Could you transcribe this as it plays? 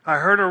I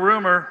heard a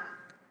rumor.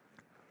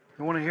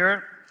 You want to hear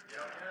it?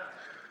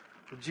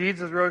 That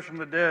Jesus rose from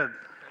the dead.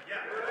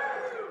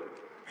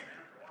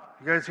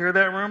 You guys hear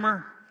that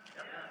rumor?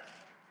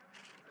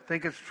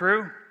 Think it's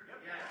true?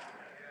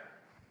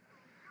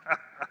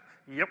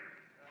 Yep.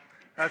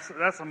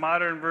 That's a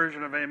modern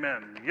version of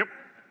amen. Yep.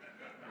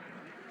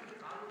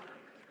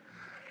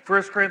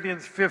 1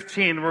 Corinthians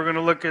 15, we're going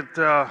to look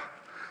at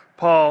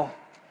Paul,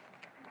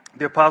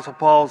 the Apostle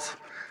Paul's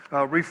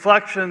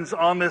reflections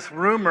on this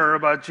rumor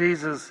about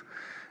Jesus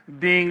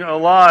being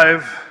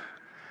alive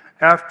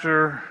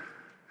after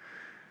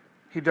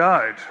he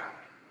died.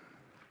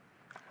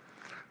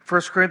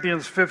 1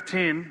 Corinthians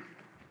 15,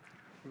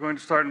 we're going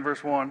to start in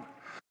verse 1.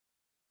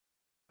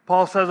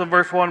 Paul says in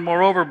verse 1,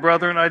 "Moreover,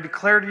 brethren, I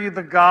declare to you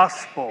the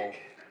gospel."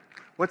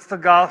 What's the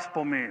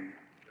gospel mean?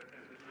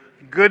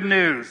 Good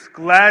news,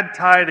 glad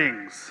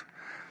tidings.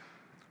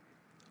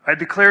 "I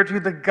declare to you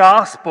the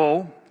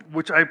gospel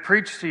which I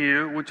preached to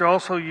you, which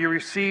also you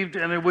received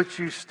and in which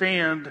you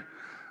stand,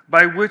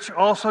 by which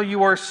also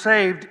you are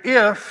saved,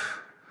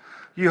 if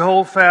you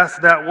hold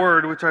fast that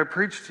word which I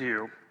preached to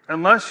you,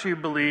 unless you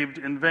believed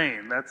in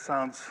vain." That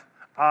sounds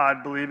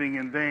odd, believing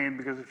in vain,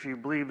 because if you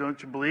believe,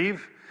 don't you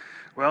believe?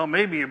 Well,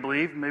 maybe you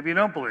believe, maybe you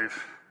don't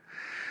believe.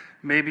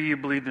 Maybe you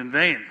believed in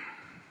vain.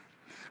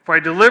 "For I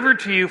delivered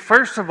to you,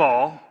 first of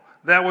all,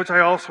 that which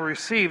I also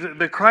received,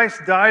 that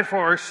Christ died for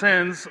our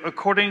sins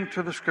according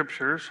to the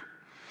Scriptures,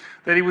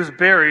 that he was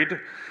buried,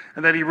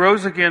 and that he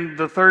rose again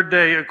the third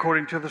day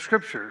according to the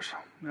Scriptures.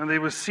 And that he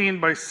was seen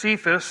by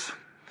Cephas,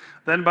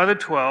 then by the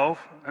 12,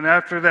 and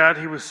after that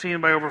he was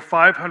seen by over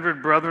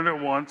 500 brethren at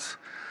once,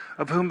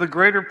 of whom the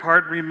greater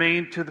part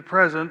remain to the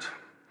present,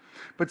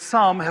 but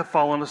some have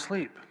fallen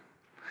asleep.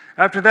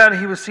 After that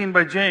he was seen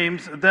by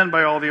James, then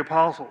by all the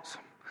apostles.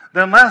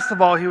 Then last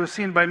of all he was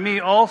seen by me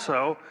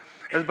also,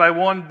 as by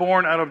one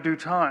born out of due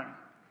time.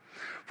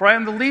 For I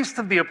am the least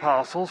of the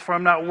apostles, for I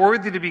am not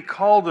worthy to be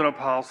called an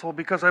apostle,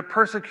 because I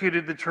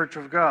persecuted the church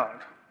of God.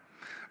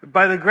 But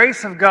by the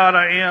grace of God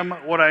I am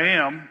what I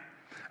am,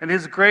 and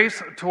his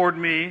grace toward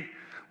me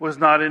was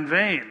not in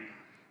vain.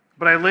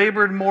 But I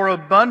labored more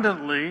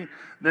abundantly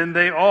than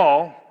they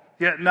all,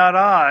 yet not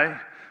I,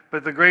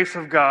 but the grace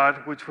of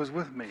God which was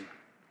with me.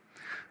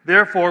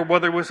 Therefore,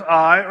 whether it was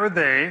I or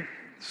they,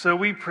 so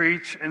we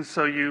preach, and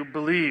so you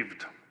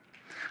believed.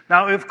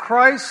 Now, if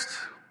Christ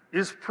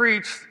is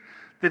preached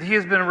that he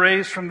has been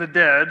raised from the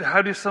dead,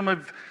 how do some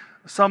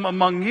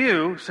among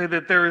you say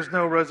that there is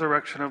no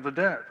resurrection of the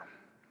dead?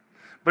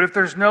 But if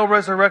there's no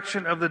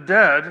resurrection of the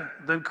dead,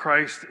 then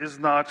Christ is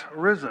not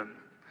risen.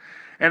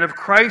 And if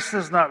Christ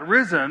is not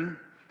risen,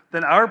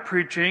 then our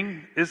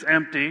preaching is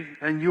empty,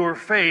 and your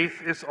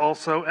faith is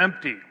also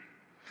empty.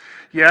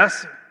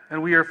 Yes,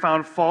 and we are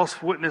found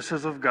false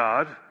witnesses of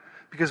God,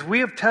 because we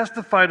have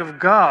testified of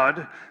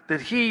God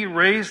that he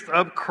raised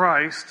up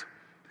Christ,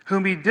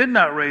 whom he did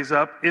not raise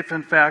up, if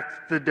in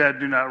fact the dead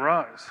do not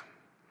rise.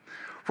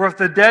 For if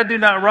the dead do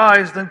not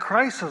rise, then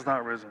Christ has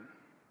not risen.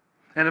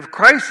 And if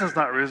Christ has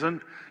not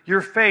risen,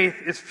 your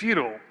faith is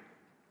futile,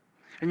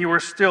 and you are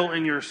still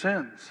in your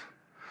sins.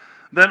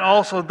 Then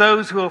also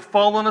those who have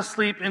fallen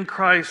asleep in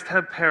Christ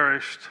have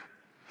perished.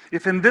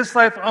 If in this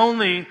life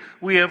only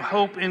we have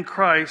hope in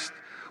Christ,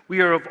 we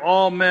are of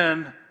all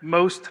men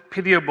most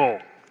pitiable."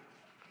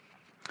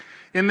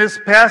 In this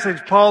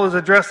passage, Paul is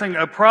addressing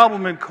a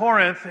problem in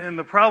Corinth, and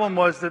the problem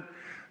was that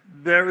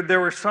there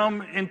were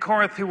some in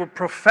Corinth who were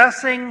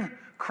professing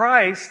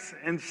Christ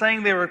and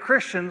saying they were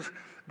Christians,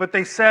 but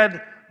they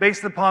said,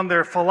 based upon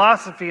their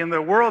philosophy and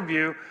their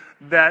worldview,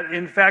 that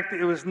in fact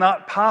it was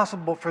not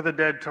possible for the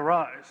dead to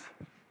rise.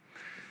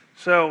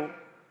 So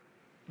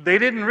they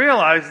didn't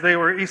realize they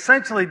were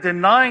essentially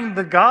denying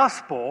the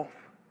gospel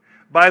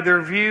by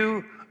their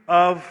view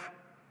of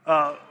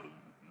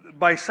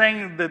by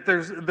saying that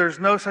there's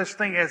no such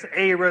thing as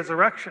a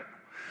resurrection.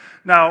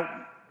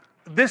 Now,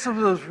 this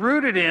was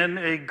rooted in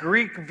a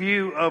Greek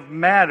view of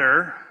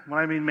matter. When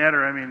I mean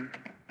matter, I mean,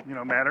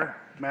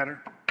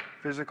 matter,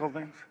 physical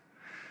things,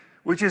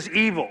 which is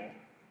evil.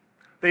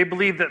 They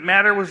believed that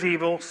matter was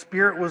evil,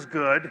 spirit was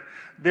good.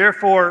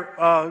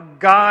 Therefore,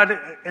 God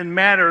and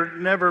matter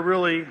never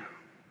really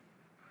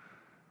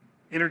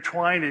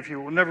intertwined, if you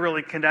will, never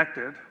really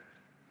connected.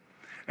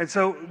 And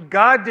so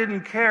God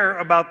didn't care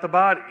about the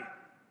body.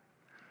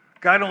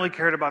 God only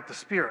cared about the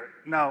spirit.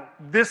 Now,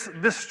 this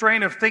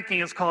strain of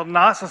thinking is called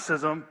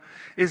Gnosticism,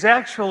 is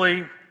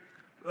actually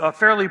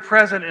fairly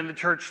present in the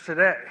church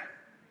today.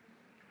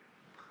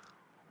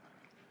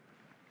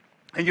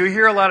 And you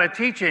hear a lot of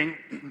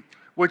teaching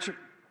which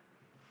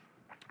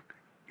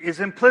is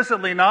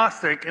implicitly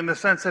Gnostic in the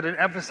sense that it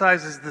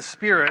emphasizes the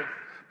spirit,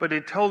 but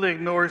it totally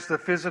ignores the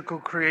physical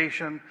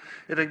creation.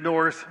 It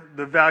ignores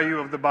the value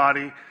of the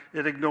body.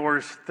 It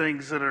ignores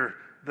things that are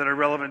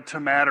relevant to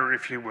matter,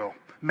 if you will.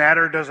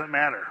 Matter doesn't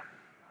matter.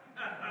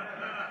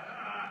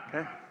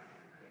 Okay?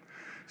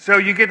 So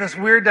you get this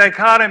weird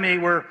dichotomy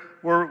where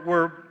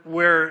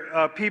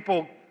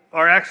people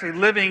are actually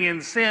living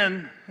in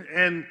sin,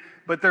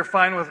 but they're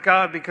fine with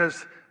God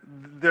because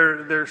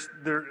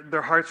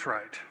their heart's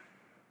right.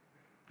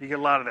 You get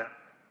a lot of that.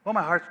 Well,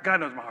 my heart,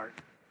 God knows my heart.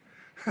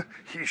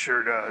 He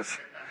sure does.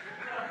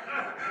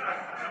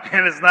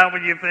 And it's not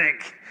what you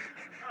think.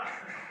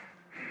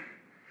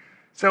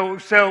 So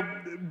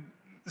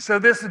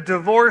this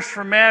divorce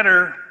from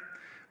matter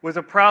was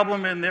a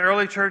problem in the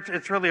early church.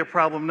 It's really a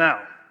problem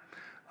now.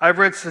 I've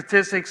read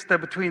statistics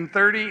that between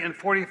 30 and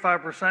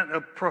 45%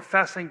 of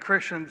professing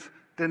Christians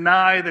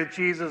deny that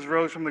Jesus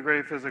rose from the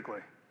grave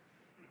physically.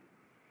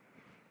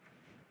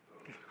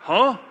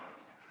 Huh?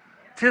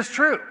 'Tis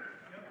true.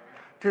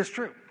 'Tis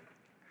true.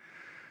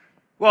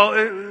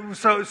 Well,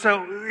 so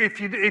if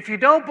you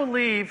don't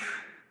believe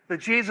that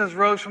Jesus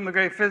rose from the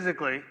grave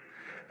physically,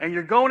 and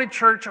you're going to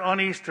church on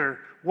Easter,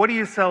 what are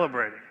you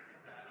celebrating?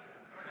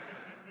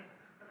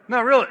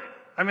 No, really.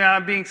 I mean,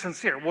 I'm being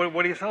sincere.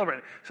 What are you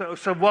celebrating?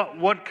 So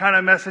what kind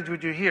of message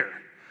would you hear?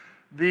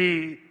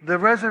 The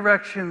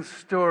resurrection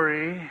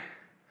story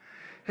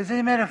is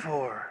a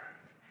metaphor,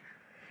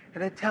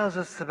 and it tells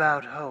us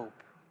about hope,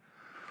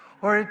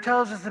 or it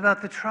tells us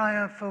about the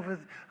triumph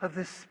of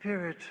the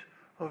Spirit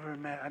over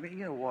man. I mean,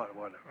 you know what?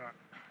 Whatever.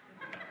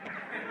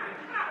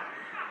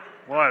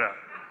 Whatever.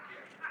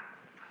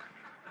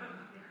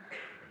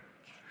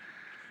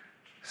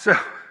 So,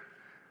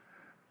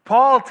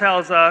 Paul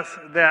tells us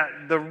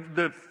that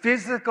the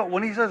physical,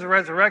 when he says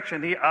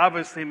resurrection, he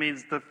obviously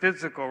means the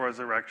physical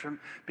resurrection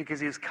because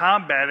he's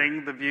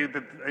combating the view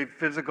that a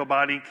physical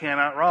body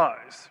cannot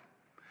rise.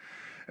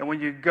 And when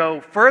you go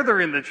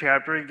further in the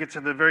chapter, he gets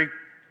into very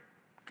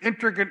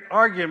intricate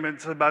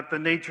arguments about the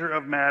nature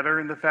of matter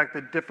and the fact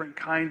that different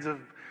kinds of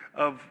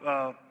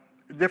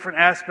different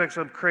aspects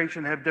of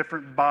creation have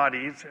different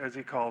bodies, as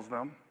he calls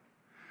them.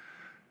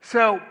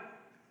 So,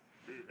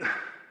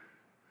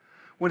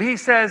 when he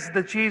says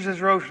that Jesus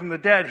rose from the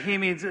dead, he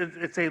means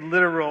it's a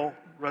literal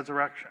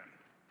resurrection,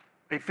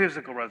 a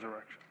physical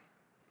resurrection.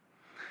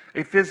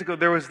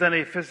 There was then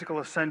a physical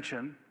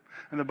ascension,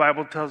 and the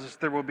Bible tells us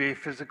there will be a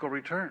physical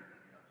return.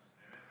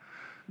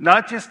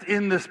 Not just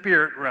in the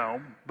spirit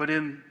realm, but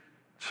in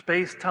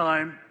space,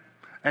 time,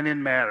 and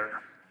in matter.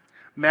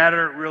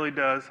 Matter really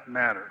does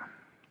matter.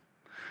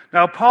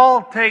 Now,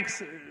 Paul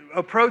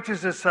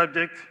approaches this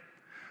subject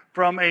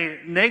from a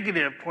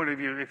negative point of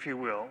view, if you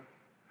will,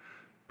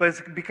 but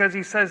it's because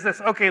he says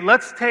this. Okay,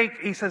 let's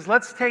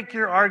take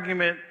your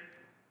argument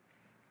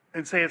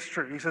and say it's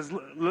true. He says,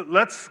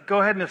 let's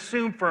go ahead and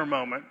assume for a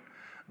moment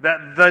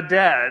that the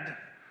dead,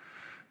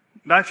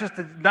 not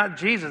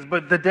Jesus,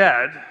 but the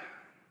dead,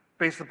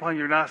 based upon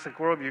your Gnostic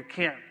worldview,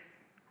 can't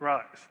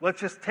rise. Let's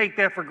just take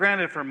that for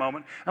granted for a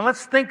moment, and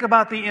let's think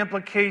about the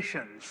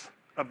implications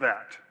of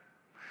that.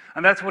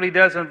 And that's what he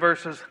does in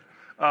verses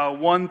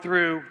 1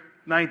 through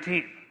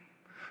 19.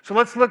 So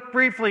let's look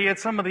briefly at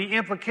some of the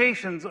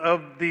implications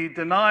of the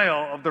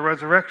denial of the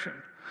resurrection.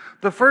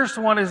 The first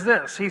one is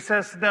this. He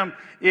says to them,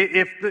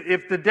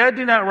 if the dead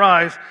do not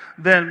rise,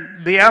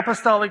 then the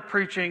apostolic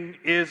preaching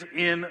is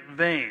in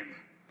vain.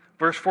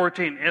 Verse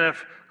 14, and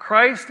if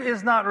Christ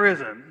is not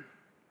risen,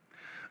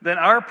 then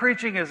our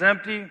preaching is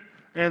empty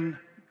and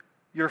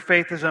your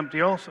faith is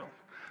empty also.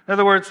 In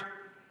other words,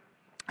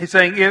 he's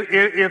saying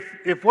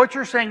if what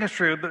you're saying is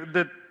true,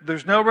 that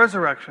there's no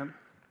resurrection,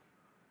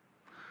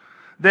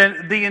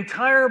 then the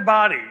entire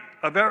body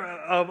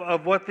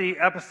of what the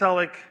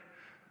apostolic,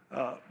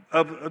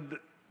 of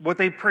what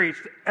they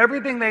preached,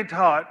 everything they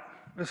taught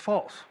is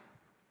false.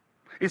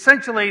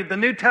 Essentially, the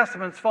New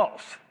Testament's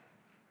false,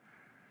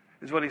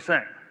 is what he's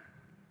saying.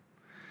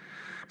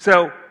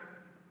 So,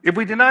 if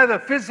we deny the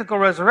physical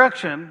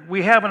resurrection,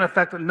 we have in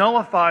effect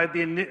nullified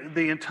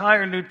the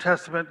entire New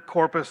Testament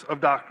corpus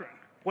of doctrine.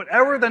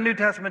 Whatever the New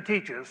Testament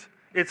teaches,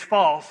 it's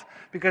false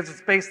because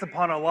it's based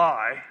upon a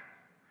lie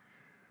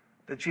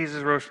that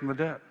Jesus rose from the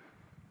dead.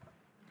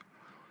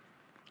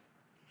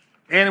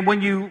 And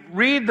when you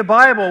read the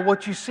Bible,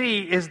 what you see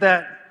is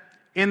that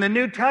in the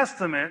New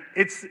Testament,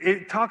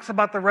 it talks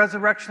about the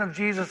resurrection of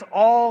Jesus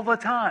all the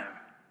time.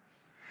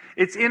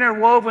 It's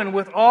interwoven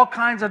with all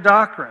kinds of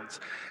doctrines.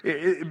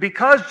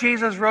 Because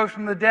Jesus rose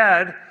from the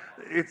dead,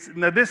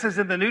 now this is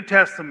in the New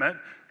Testament,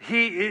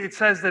 it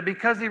says that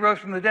because he rose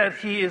from the dead,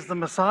 he is the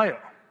Messiah.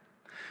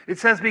 It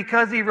says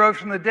because he rose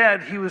from the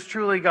dead, he was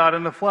truly God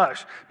in the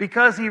flesh.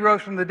 Because he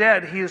rose from the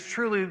dead, he is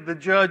truly the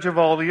judge of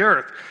all the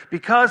earth.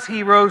 Because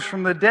he rose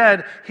from the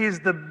dead, he is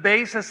the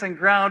basis and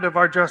ground of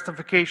our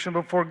justification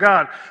before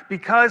God.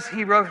 Because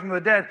he rose from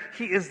the dead,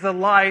 he is the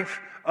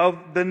life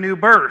of the new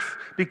birth.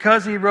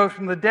 Because he rose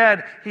from the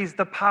dead, he's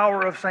the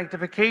power of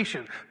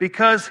sanctification.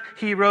 Because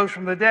he rose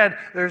from the dead,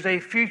 there's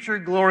a future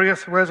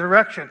glorious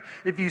resurrection.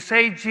 If you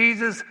say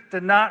Jesus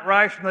did not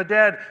rise from the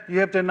dead, you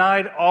have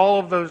denied all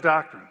of those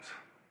doctrines.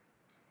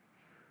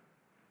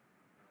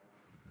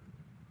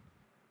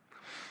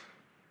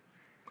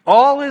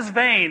 All is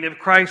vain if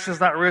Christ is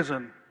not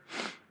risen,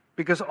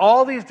 because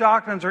all these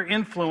doctrines are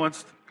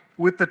influenced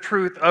with the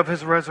truth of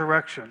his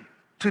resurrection.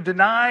 To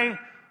deny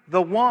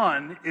the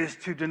one is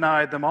to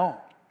deny them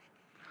all.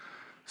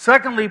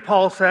 Secondly,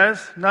 Paul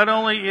says, not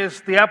only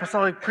is the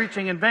apostolic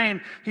preaching in vain,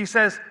 he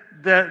says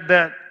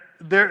that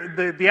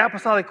the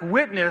apostolic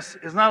witness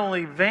is not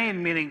only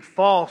vain, meaning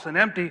false and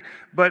empty,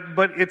 but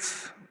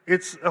it's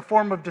It's a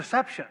form of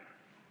deception.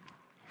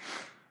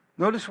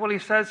 Notice what he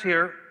says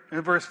here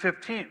in verse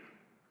 15.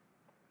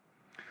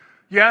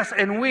 Yes,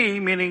 and we,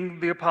 meaning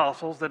the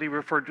apostles that he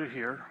referred to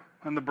here,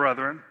 and the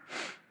brethren,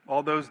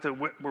 all those that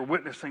were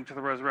witnessing to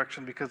the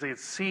resurrection because they had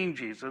seen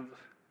Jesus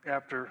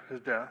after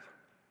his death.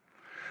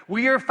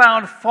 We are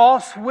found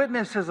false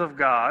witnesses of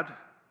God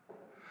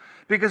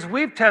because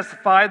we've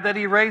testified that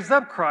he raised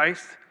up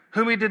Christ,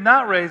 whom he did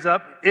not raise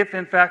up, if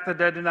in fact the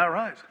dead did not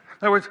rise.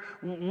 In other words,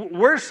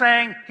 we're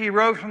saying he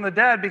rose from the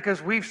dead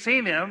because we've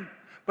seen him,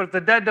 but if the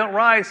dead don't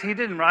rise, he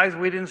didn't rise,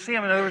 we didn't see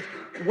him. In other words,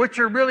 what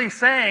you're really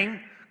saying,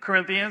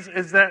 Corinthians,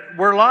 is that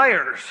we're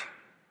liars.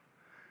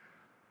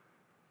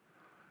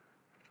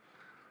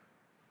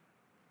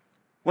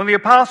 When the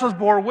apostles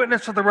bore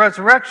witness to the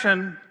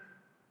resurrection,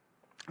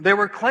 they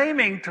were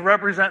claiming to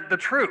represent the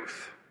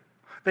truth.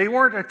 They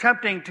weren't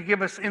attempting to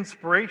give us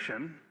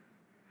inspiration.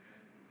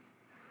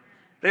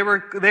 They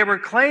were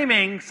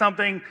claiming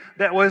something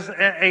that was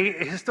a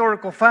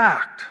historical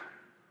fact.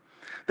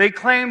 They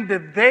claimed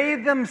that they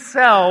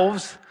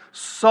themselves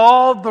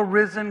saw the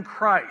risen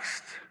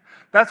Christ.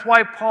 That's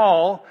why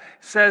Paul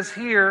says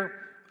here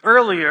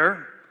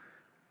earlier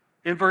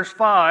in verse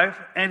 5,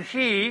 and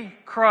he,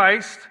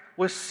 Christ,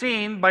 was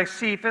seen by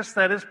Cephas,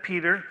 that is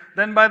Peter,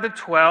 then by the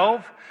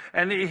 12,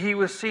 and he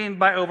was seen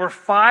by over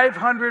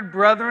 500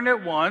 brethren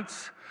at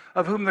once,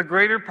 of whom the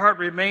greater part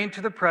remain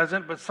to the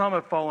present, but some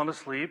have fallen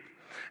asleep.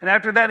 And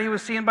after that he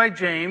was seen by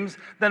James,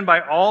 then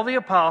by all the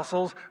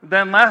apostles,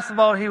 then last of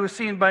all he was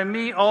seen by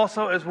me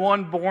also as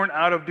one born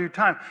out of due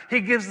time. He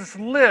gives this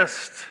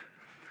list.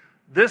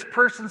 This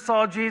person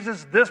saw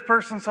Jesus, this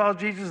person saw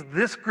Jesus,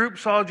 this group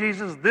saw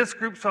Jesus, this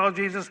group saw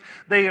Jesus.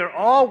 They are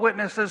all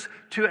witnesses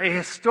to a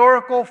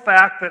historical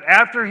fact that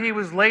after he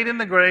was laid in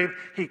the grave,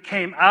 he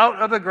came out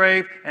of the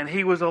grave and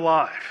he was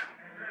alive.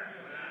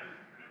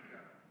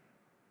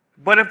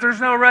 But if there's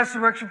no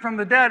resurrection from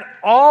the dead,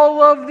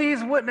 all of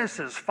these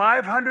witnesses,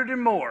 500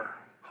 and more,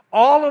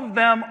 all of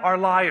them are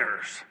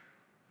liars.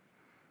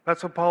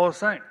 That's what Paul is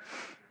saying.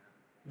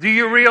 Do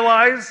you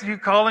realize you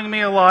calling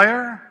me a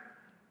liar?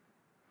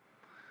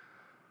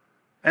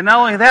 And not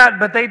only that,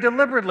 but they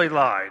deliberately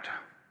lied.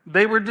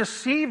 They were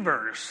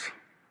deceivers.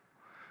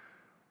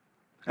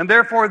 And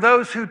therefore,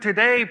 those who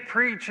today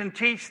preach and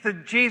teach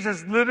that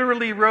Jesus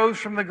literally rose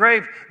from the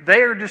grave,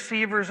 they are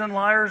deceivers and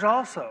liars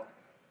also.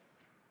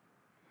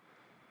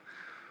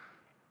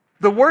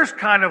 The worst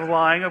kind of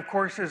lying, of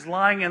course, is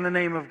lying in the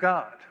name of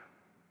God,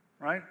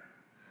 right?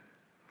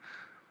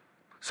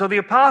 So the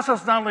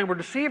apostles not only were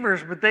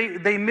deceivers, but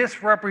they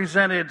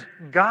misrepresented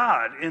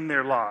God in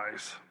their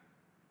lies.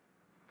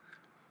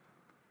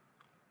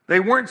 They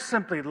weren't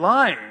simply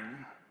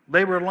lying,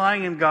 they were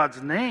lying in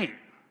God's name.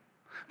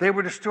 They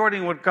were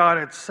distorting what God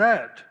had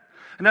said.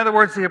 In other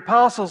words, the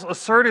apostles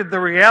asserted the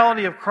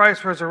reality of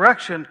Christ's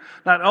resurrection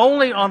not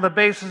only on the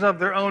basis of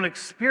their own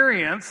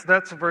experience,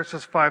 that's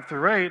verses 5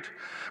 through 8,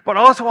 but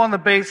also on the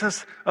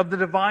basis of the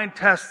divine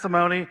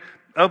testimony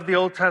of the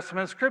Old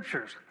Testament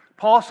scriptures.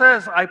 Paul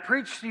says, I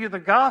preach to you the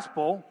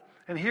gospel,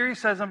 and here he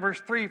says in verse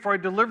 3, for I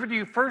delivered to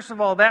you first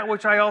of all that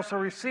which I also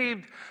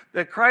received,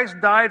 that Christ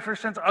died for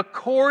sins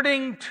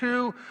according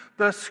to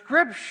the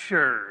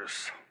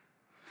scriptures,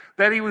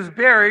 that he was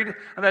buried,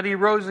 and that he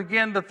rose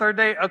again the third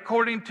day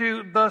according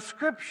to the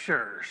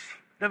scriptures.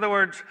 In other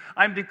words,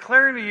 I'm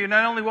declaring to you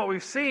not only what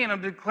we've seen,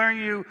 I'm declaring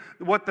to you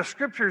what the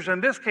scriptures, in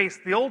this case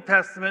the Old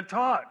Testament,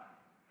 taught.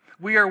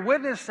 We are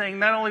witnessing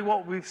not only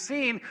what we've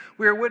seen,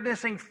 we are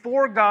witnessing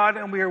for God,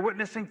 and we are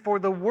witnessing for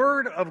the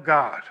Word of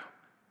God.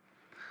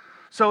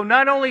 So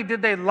not only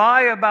did they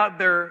lie about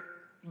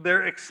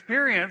their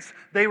experience,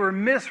 they were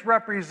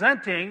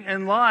misrepresenting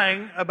and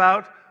lying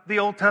about the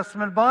Old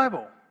Testament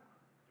Bible.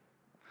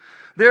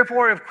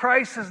 Therefore, if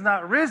Christ is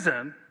not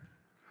risen,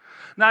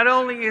 not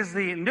only is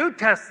the New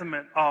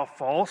Testament all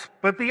false,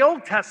 but the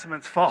Old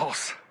Testament's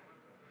false.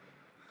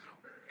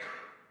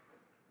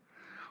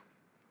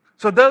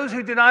 So those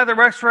who deny the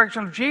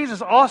resurrection of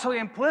Jesus also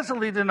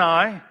implicitly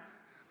deny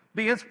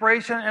the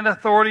inspiration and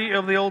authority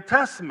of the Old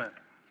Testament.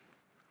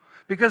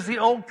 Because the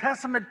Old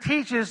Testament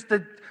teaches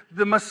that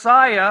the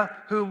Messiah,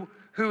 who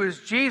is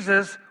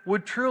Jesus,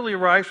 would truly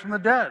rise from the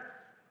dead.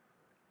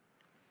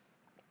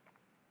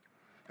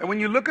 And when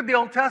you look at the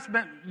Old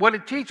Testament, what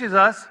it teaches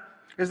us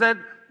is that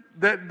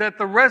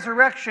the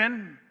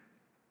resurrection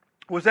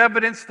was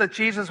evidence that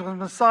Jesus was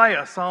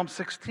Messiah, Psalm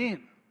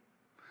 16.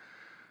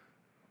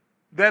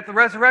 That the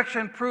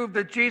resurrection proved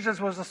that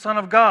Jesus was the Son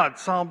of God,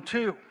 Psalm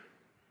 2.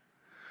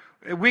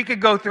 We could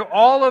go through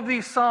all of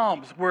these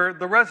Psalms where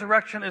the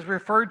resurrection is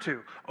referred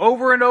to.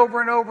 Over and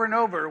over and over and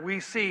over, we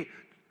see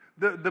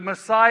the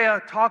Messiah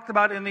talked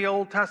about in the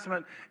Old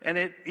Testament, and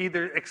it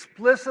either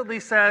explicitly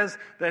says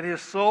that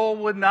his soul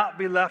would not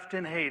be left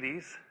in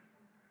Hades,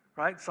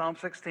 right, Psalm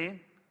 16,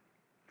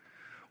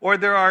 or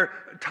there are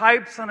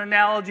types and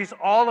analogies,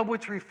 all of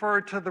which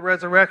refer to the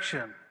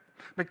resurrection.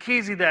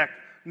 Melchizedek,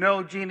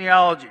 no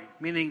genealogy,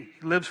 meaning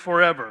he lives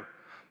forever.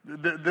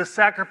 The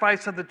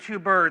sacrifice of the two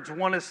birds,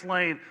 one is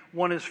slain,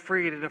 one is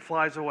freed, and it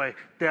flies away.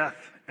 Death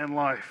and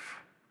life.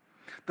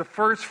 The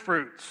first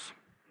fruits,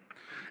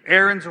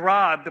 Aaron's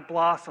rod that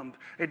blossomed,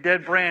 a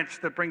dead branch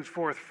that brings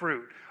forth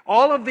fruit.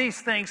 All of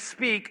these things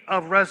speak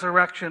of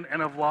resurrection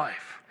and of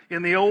life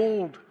in the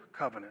old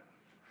covenant.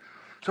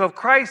 So if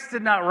Christ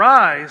did not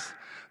rise,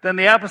 then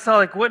the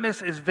apostolic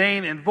witness is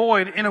vain and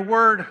void. In a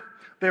word,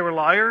 they were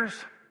liars.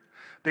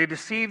 They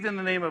deceived in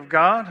the name of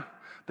God.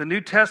 The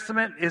New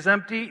Testament is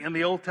empty and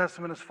the Old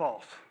Testament is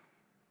false.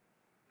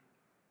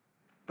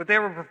 But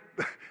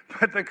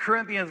the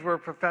Corinthians were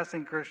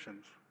professing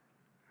Christians.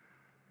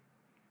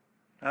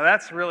 Now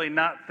that's really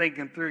not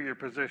thinking through your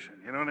position.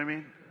 You know what I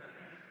mean?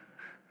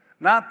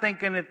 Not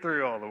thinking it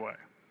through all the way.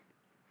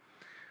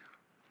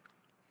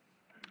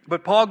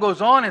 But Paul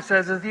goes on and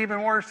says it's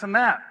even worse than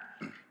that.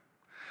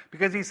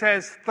 Because he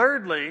says,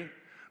 thirdly,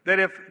 that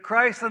if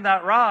Christ did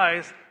not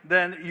rise,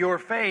 then your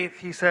faith,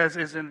 he says,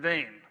 is in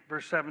vain.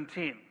 Verse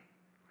 17.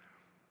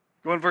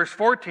 Go in verse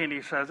 14,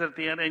 he says at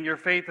the end, and your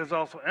faith is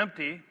also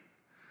empty.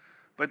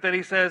 But then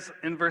he says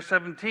in verse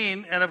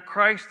 17, and if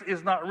Christ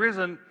is not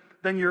risen,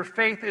 then your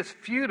faith is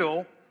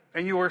futile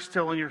and you are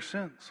still in your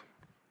sins.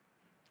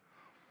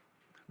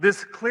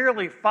 This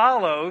clearly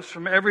follows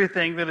from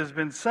everything that has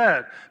been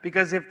said.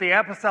 Because if the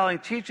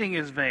apostolic teaching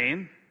is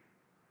vain,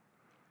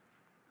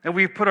 and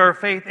we've put our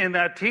faith in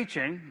that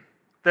teaching,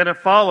 then it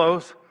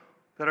follows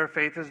that our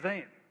faith is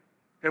vain.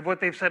 If what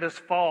they've said is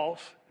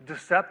false,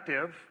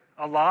 deceptive,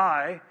 a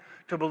lie,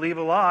 to believe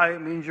a lie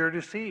means you're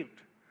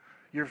deceived.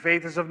 Your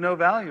faith is of no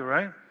value,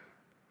 right?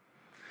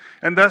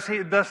 And thus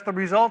the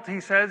result, he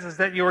says, is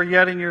that you are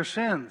yet in your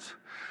sins.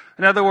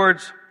 In other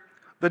words,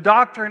 the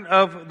doctrine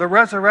of the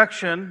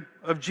resurrection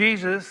of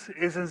Jesus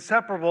is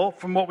inseparable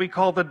from what we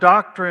call the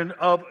doctrine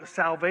of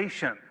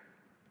salvation.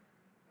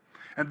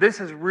 And this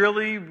is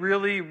really,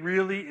 really,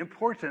 really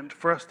important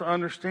for us to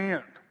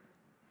understand.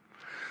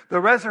 The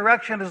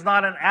resurrection is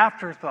not an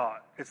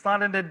afterthought. It's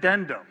not an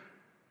addendum.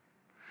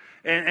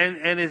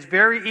 And it's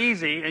very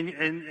easy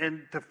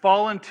and to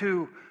fall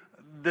into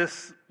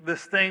this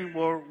thing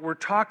where we're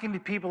talking to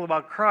people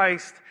about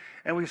Christ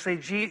and we say,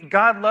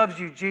 God loves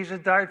you,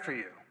 Jesus died for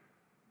you.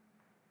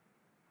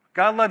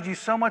 God loved you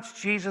so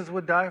much, Jesus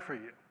would die for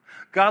you.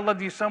 God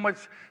loved you so much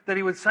that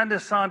he would send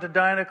his son to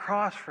die on a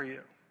cross for you.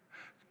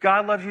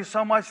 God loves you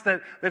so much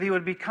that he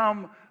would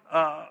become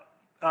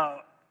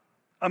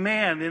a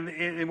man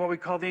in what we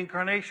call the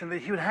incarnation, that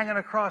he would hang on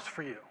a cross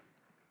for you.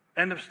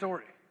 End of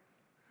story.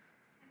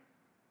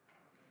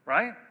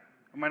 Right?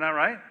 Am I not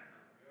right?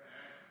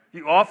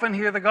 You often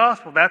hear the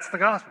gospel. That's the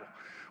gospel.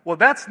 Well,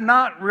 that's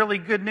not really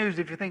good news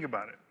if you think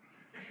about it.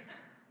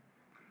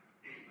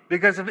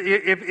 Because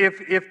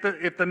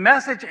if the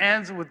message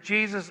ends with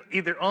Jesus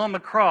either on the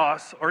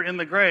cross or in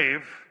the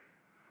grave,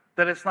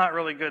 then it's not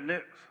really good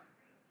news.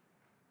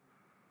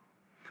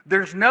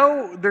 There's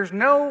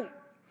no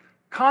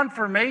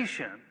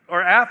confirmation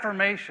or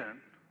affirmation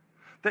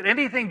that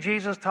anything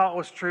Jesus taught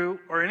was true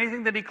or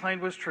anything that he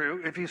claimed was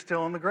true if he's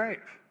still in the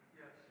grave.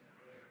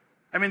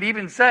 I mean, he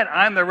even said,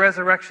 I'm the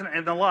resurrection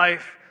and the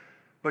life,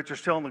 but you're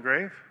still in the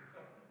grave.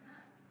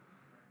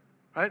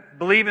 Right?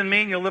 Believe in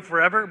me and you'll live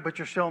forever, but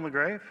you're still in the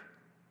grave.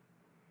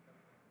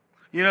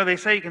 You know, they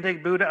say you can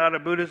take Buddha out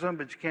of Buddhism,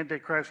 but you can't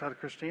take Christ out of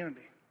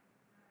Christianity.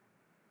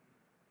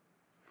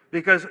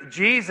 Because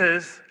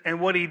Jesus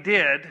and what he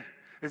did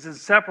is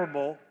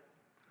inseparable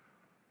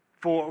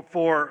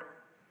for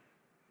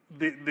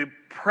the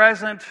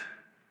present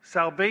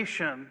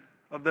salvation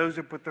of those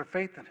who put their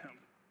faith in him.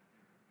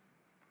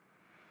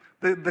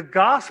 The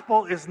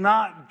gospel is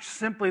not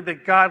simply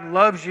that God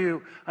loves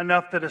you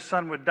enough that his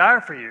son would die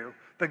for you.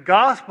 The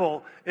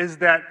gospel is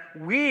that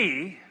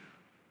we,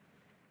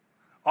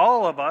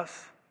 all of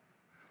us,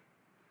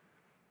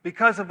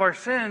 because of our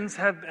sins,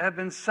 have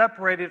been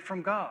separated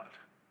from God.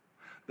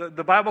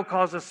 The Bible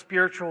calls it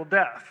spiritual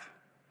death.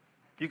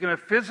 You can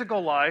have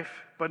physical life,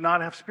 but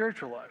not have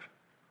spiritual life.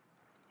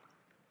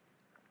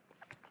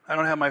 I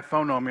don't have my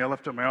phone on me. I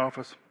left it in my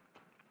office.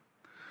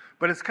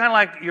 But it's kind of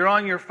like you're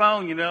on your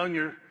phone, you know,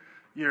 and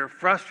you're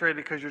frustrated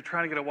because you're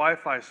trying to get a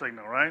Wi-Fi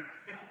signal, right?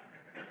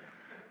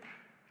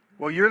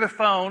 Well, you're the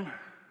phone,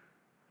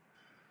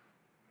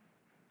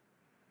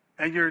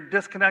 and you're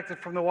disconnected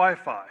from the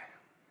Wi-Fi.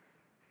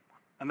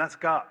 And that's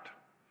God.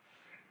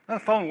 Now, the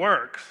phone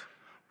works.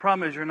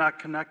 Problem is you're not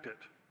connected.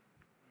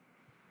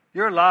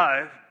 You're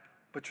alive,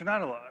 but you're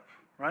not alive,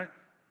 right?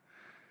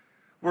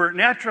 We're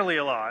naturally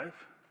alive,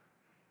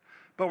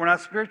 but we're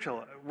not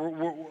spiritual.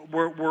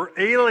 We're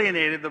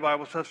alienated, the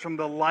Bible says, from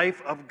the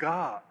life of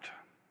God.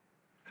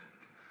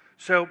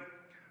 So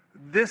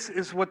this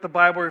is what the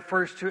Bible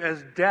refers to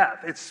as death.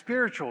 It's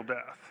spiritual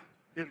death.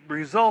 It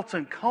results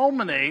and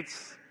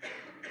culminates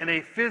in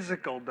a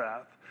physical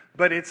death,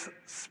 but it's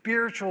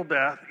spiritual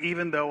death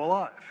even though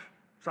alive.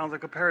 Sounds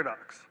like a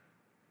paradox.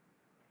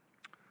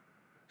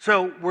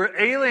 So we're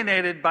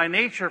alienated by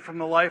nature from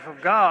the life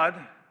of God,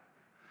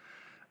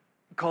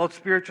 called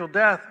spiritual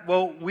death.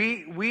 Well,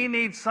 we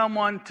need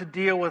someone to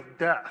deal with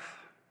death.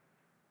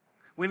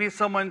 We need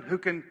someone who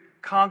can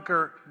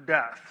conquer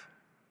death,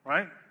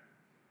 right?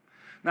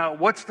 Now,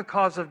 what's the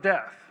cause of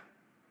death?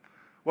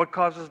 What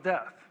causes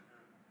death?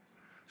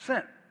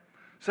 Sin.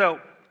 So,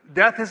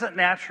 death isn't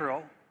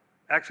natural.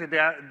 Actually,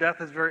 death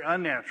is very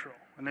unnatural.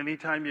 And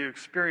anytime you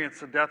experience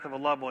the death of a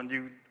loved one,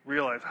 you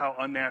realize how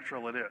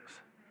unnatural it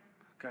is.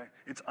 Okay?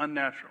 It's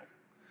unnatural.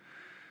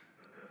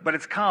 But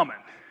it's common.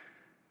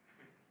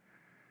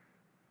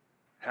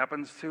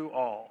 Happens to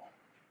all.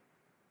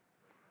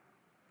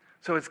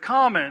 So it's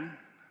common,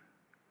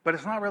 but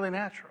it's not really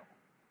natural.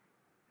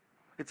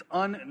 It's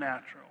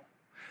unnatural.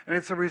 And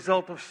it's a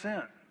result of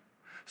sin.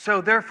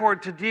 So therefore,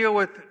 to deal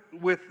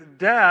with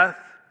death,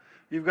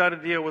 you've got to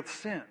deal with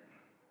sin.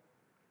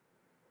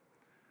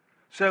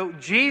 So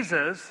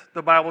Jesus,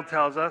 the Bible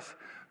tells us,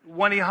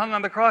 when he hung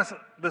on the cross,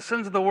 the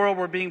sins of the world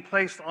were being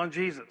placed on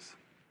Jesus.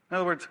 In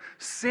other words,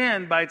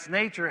 sin by its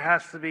nature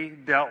has to be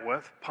dealt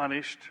with,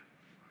 punished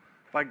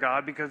by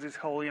God because he's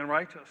holy and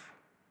righteous.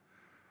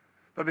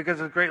 But because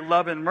of great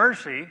love and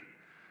mercy,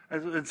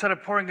 instead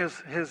of pouring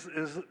his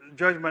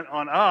judgment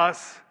on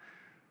us,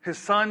 his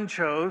Son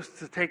chose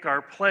to take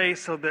our place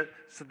so that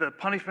the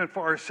punishment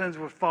for our sins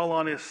would fall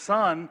on his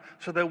Son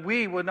so that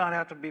we would not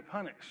have to be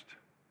punished.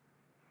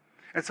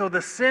 And so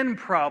the sin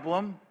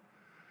problem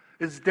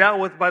is dealt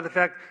with by the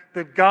fact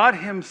that God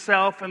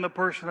himself in the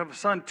person of his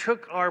Son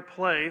took our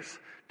place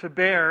to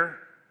bear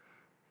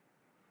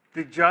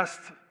the just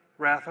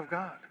wrath of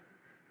God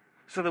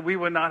so that we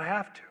would not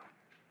have to.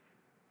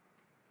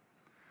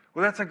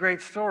 Well, that's a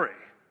great story.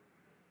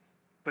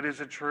 But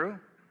is it true?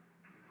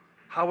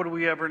 How would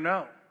we ever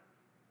know?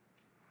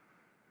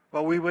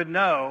 Well, we would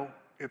know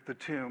if the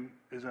tomb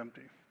is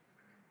empty.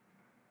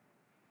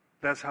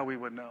 That's how we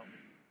would know.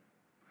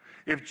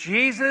 If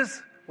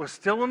Jesus was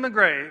still in the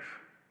grave,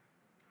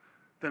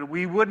 then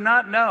we would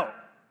not know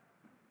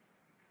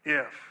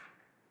if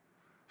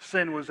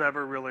sin was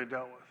ever really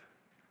dealt with.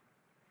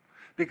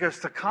 Because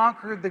to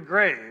conquer the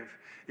grave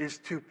is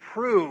to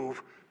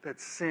prove that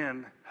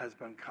sin has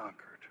been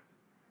conquered.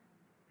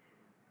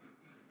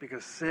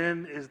 Because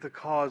sin is the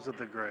cause of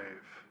the grave.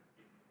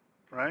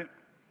 Right?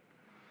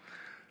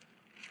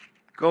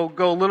 Go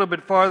a little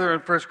bit farther in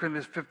 1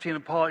 Corinthians 15,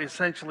 and Paul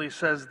essentially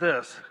says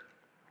this.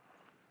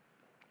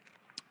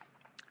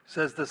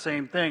 Says the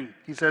same thing.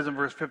 He says in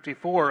verse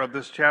 54 of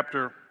this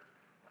chapter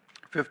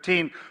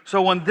 15,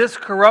 so when this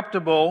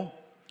corruptible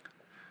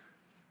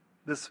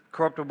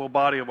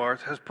body of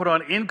ours has put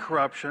on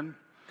incorruption,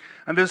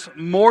 and this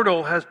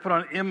mortal has put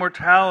on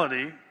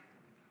immortality,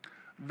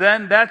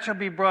 then shall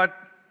be brought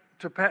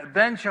to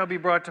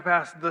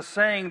pass the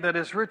saying that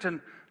is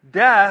written,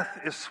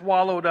 death is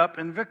swallowed up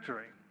in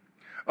victory.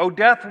 O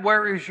death,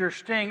 where is your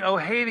sting? O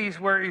Hades,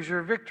 where is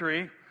your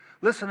victory?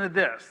 Listen to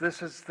this.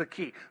 This is the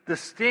key. The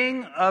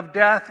sting of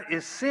death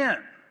is sin.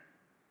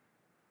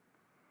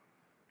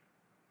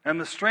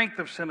 And the strength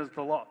of sin is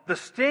the law. The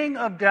sting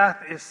of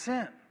death is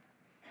sin.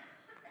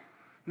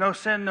 No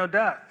sin, no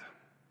death.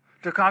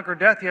 To conquer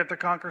death, you have to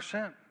conquer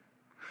sin.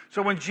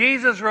 So when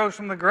Jesus rose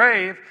from the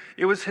grave,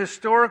 it was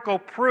historical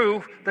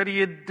proof that he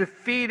had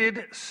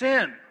defeated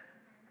sin.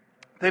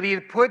 That he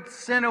had put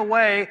sin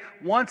away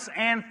once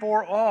and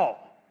for all.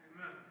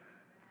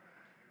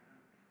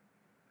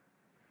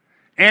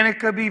 And it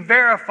could be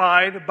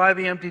verified by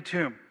the empty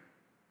tomb.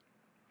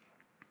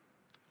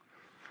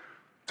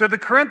 So the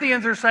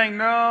Corinthians are saying,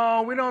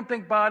 no, we don't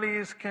think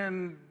bodies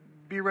can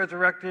be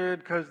resurrected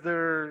because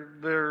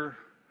they're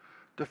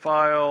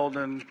defiled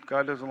and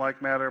God doesn't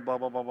like matter, blah,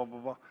 blah, blah, blah, blah,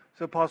 blah.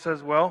 So Paul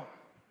says, well,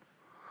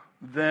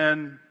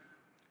 then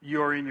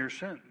you're in your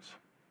sins.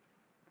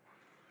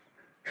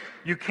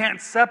 You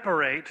can't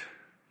separate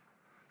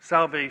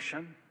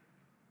salvation,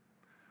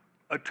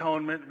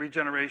 atonement,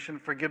 regeneration,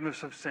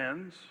 forgiveness of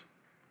sins,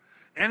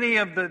 any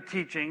of the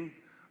teaching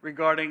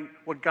regarding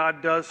what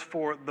God does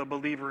for the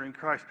believer in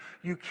Christ.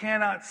 You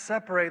cannot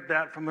separate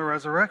that from the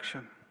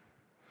resurrection.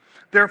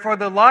 Therefore,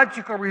 the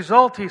logical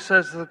result, he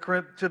says to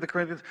the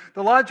Corinthians,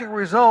 the logical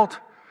result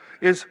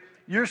is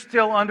you're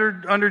still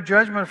under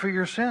judgment for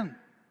your sin.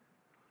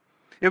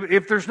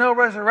 If there's no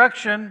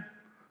resurrection,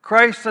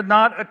 Christ did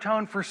not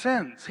atone for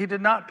sins. He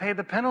did not pay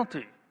the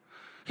penalty.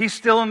 He's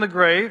still in the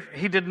grave.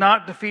 He did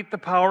not defeat the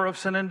power of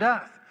sin and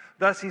death.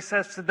 Thus, he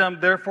says to them,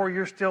 therefore,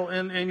 you're still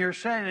in your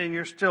sin and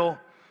you're still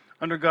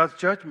under God's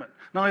judgment.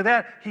 Not only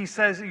that, he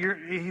says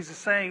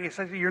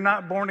you're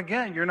not born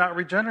again. You're not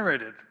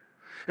regenerated.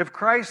 If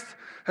Christ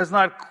was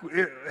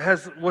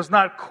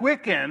not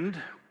quickened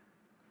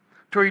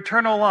to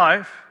eternal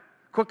life,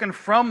 quickened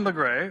from the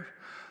grave,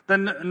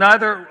 then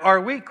neither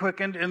are we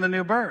quickened in the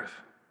new birth.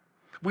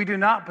 We do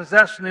not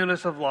possess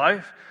newness of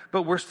life,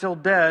 but we're still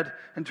dead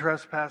in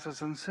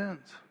trespasses and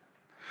sins.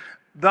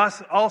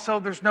 Thus, also,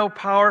 there's no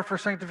power for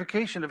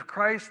sanctification. If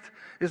Christ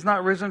is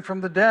not risen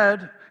from the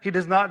dead, he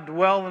does not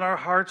dwell in our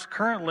hearts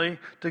currently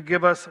to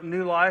give us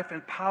new life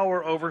and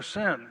power over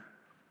sin.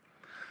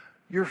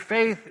 Your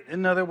faith,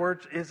 in other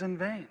words, is in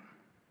vain.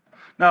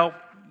 Now,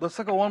 let's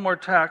look at one more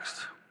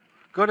text.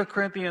 Go to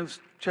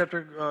Corinthians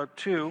chapter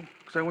 2,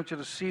 because I want you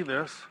to see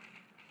this.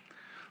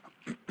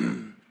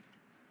 Did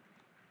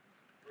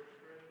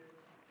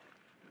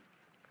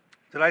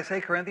I say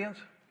Corinthians?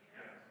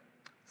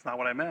 It's not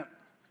what I meant.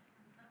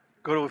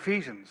 Go to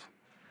Ephesians.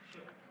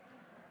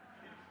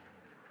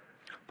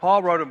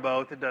 Paul wrote them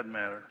both. It doesn't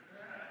matter.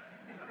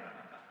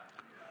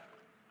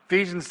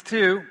 Ephesians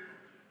 2,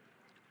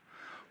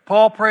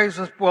 Paul prays,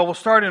 we'll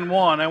start in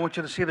 1. I want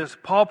you to see this.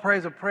 Paul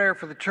prays a prayer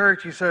for the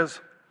church. He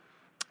says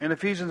in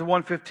Ephesians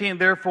 1:15,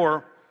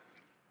 therefore,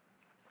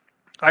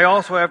 I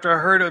also, after I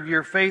heard of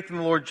your faith in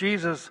the Lord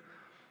Jesus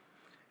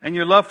and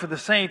your love for the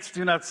saints,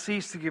 do not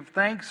cease to give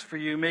thanks for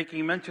you,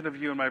 making mention of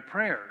you in my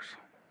prayers,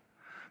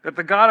 that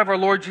the God of our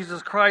Lord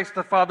Jesus Christ,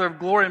 the Father of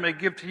glory, may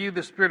give to you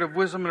the spirit of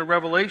wisdom and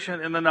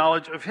revelation in the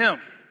knowledge of him.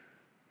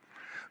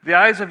 The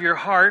eyes of your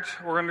heart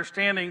or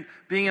understanding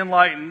being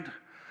enlightened,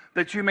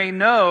 that you may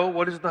know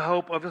what is the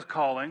hope of his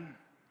calling,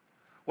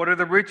 what are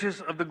the riches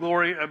of the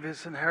glory of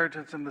his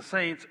inheritance in the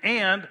saints,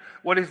 and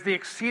what is the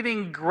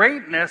exceeding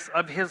greatness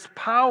of his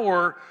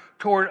power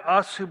toward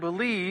us who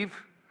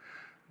believe.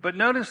 But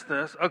notice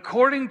this,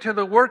 according to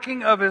the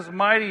working of his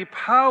mighty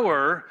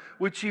power,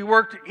 which he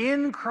worked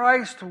in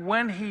Christ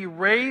when he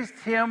raised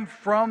him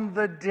from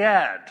the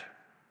dead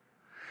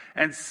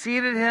and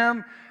seated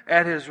him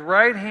at his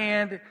right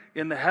hand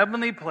in the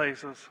heavenly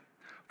places,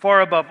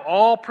 far above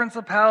all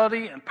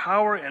principality and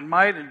power and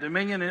might and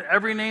dominion and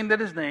every name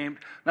that is named,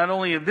 not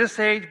only in this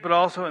age, but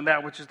also in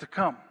that which is to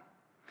come.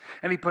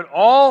 And he put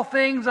all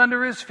things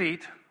under his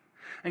feet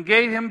and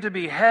gave him to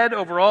be head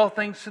over all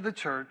things to the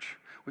church,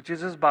 which is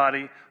his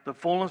body, the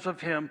fullness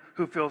of him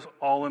who fills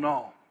all in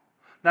all.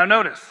 Now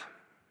notice,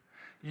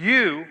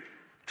 you,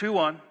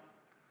 2:1,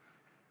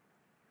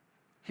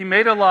 he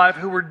made alive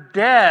who were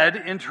dead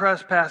in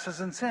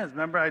trespasses and sins.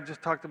 Remember, I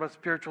just talked about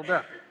spiritual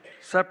death,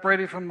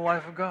 separated from the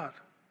life of God,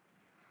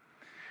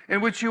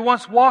 in which you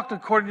once walked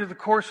according to the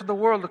course of the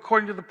world,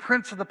 according to the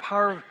prince of the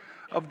power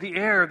of the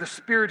air, the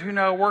spirit who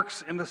now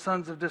works in the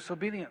sons of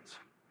disobedience,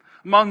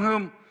 among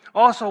whom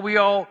also we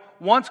all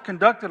once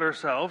conducted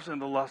ourselves in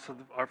the lusts of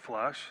our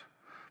flesh,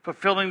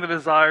 fulfilling the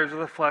desires of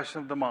the flesh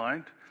and of the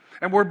mind,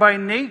 and were by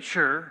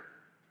nature,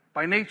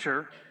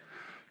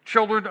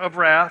 children of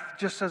wrath,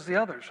 just as the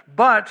others.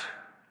 But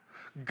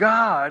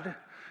God,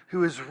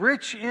 who is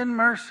rich in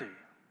mercy,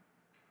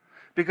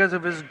 because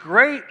of his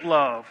great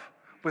love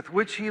with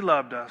which he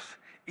loved us,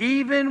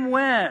 even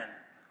when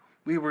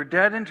we were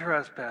dead in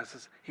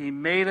trespasses, he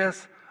made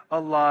us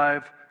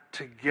alive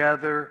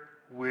together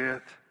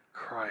with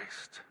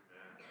Christ.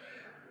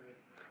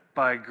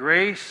 By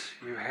grace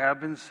you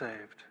have been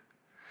saved,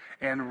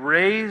 and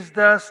raised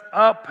us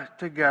up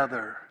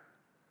together,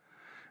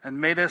 and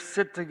made us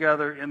sit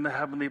together in the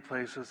heavenly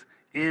places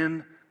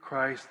in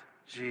Christ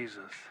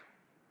Jesus,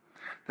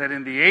 that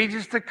in the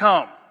ages to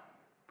come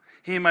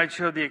he might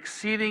show the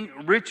exceeding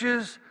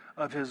riches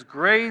of his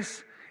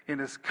grace in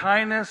his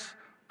kindness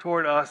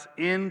toward us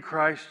in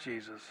Christ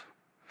Jesus.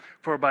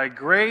 For by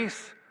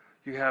grace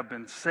you have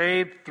been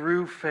saved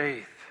through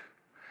faith,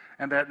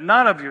 and that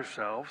not of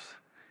yourselves,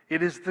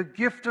 it is the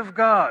gift of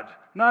God,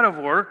 not of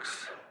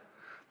works,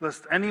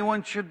 lest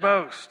anyone should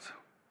boast.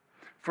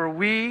 For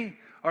we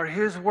are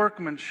his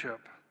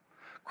workmanship,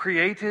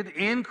 created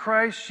in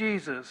Christ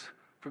Jesus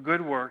for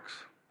good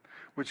works,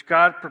 which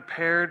God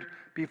prepared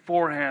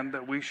beforehand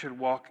that we should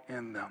walk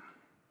in them.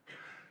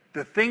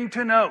 The thing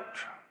to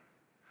note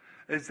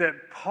is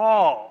that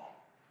Paul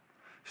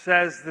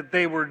says that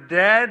they were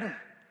dead,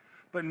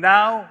 but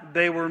now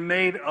they were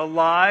made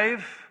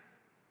alive.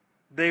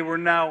 They were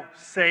now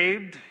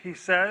saved, he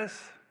says.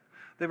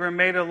 They were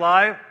made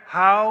alive.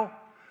 How?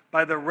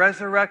 By the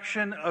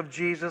resurrection of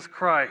Jesus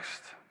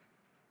Christ.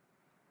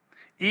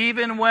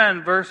 Even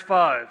when, verse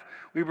 5,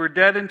 we were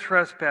dead in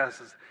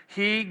trespasses,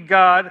 he,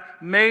 God,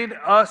 made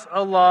us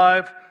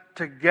alive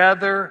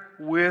together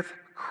with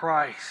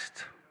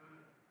Christ.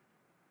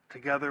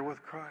 Together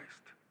with Christ.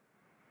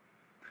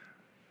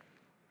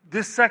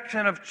 This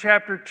section of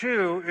chapter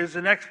 2 is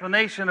an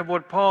explanation of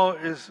what Paul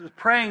is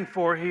praying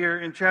for here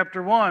in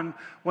chapter 1,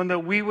 when that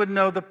we would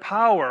know the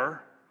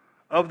power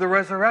of the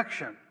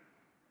resurrection.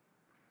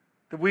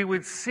 That we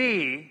would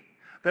see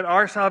that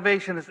our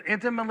salvation is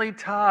intimately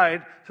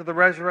tied to the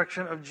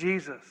resurrection of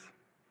Jesus.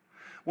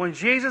 When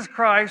Jesus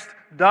Christ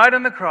died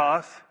on the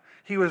cross,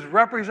 he was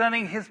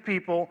representing his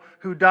people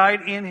who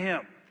died in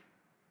him.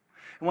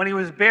 And when he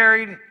was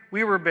buried,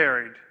 we were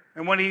buried.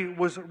 And when he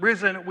was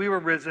risen, we were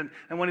risen.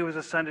 And when he was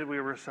ascended, we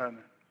were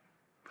ascended.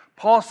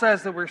 Paul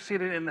says that we're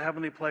seated in the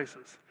heavenly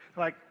places.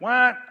 Like,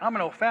 what? I'm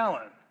an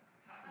O'Fallon.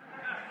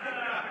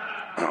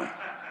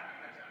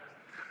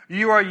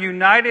 You are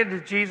united to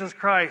Jesus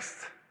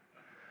Christ.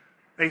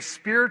 A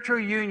spiritual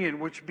union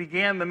which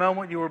began the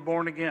moment you were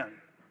born again.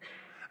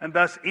 And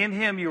thus in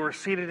him you are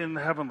seated in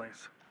the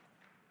heavenlies.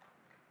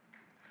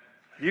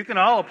 You can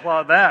all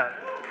applaud that.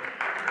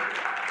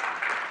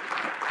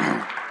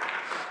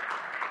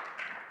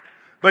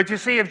 But you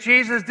see, if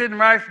Jesus didn't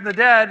rise from the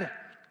dead,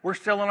 we're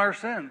still in our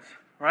sins,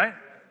 right?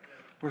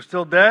 We're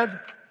still dead.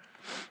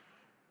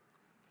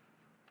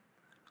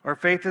 Our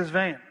faith is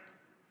vain.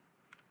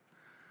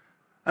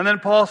 And then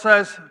Paul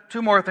says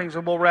two more things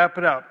and we'll wrap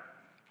it up.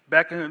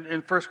 Back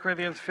in 1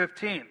 Corinthians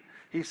 15,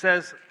 he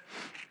says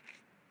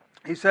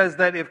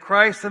that if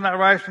Christ did not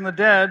rise from the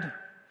dead,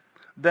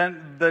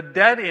 then the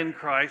dead in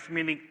Christ,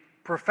 meaning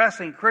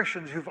professing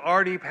Christians who've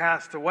already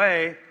passed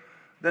away,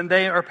 then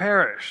they are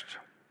perished.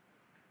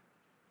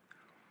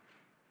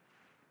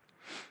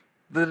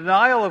 The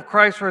denial of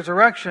Christ's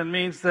resurrection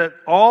means that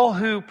all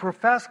who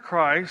profess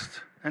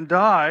Christ and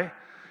die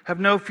have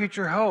no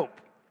future hope,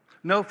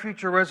 no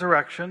future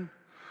resurrection,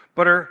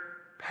 but are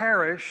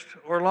perished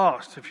or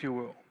lost, if you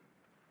will.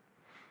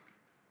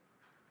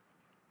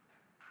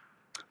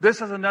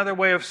 This is another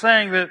way of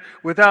saying that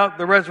without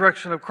the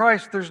resurrection of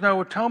Christ, there's no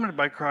atonement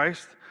by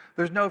Christ.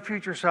 There's no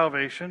future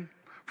salvation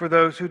for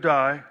those who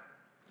die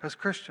as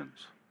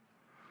Christians.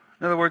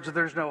 In other words,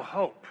 there's no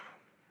hope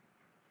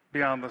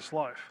beyond this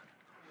life.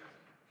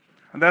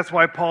 And that's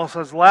why Paul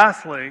says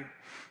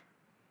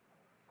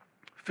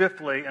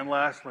fifthly and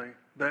lastly,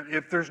 that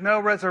if there's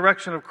no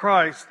resurrection of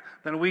Christ,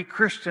 then we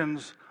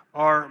Christians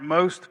are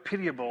most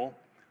pitiable,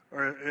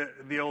 or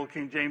the old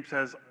King James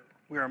says,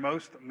 we are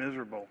most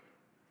miserable.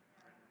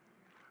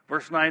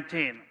 Verse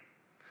 19,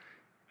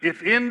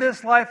 if in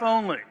this life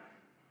only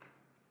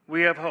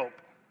we have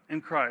hope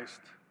in Christ,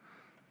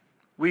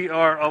 we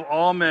are of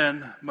all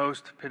men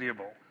most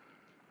pitiable.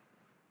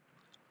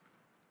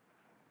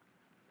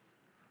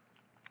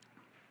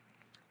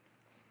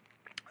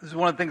 This is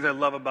one of the things I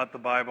love about the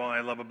Bible, and I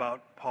love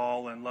about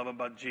Paul, and love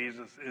about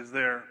Jesus, is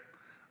their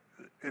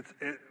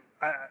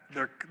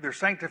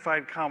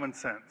sanctified common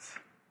sense.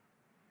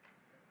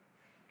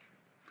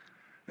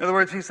 In other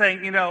words, he's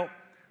saying,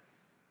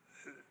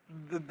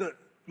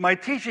 my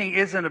teaching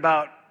isn't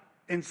about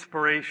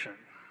inspiration.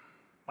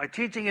 My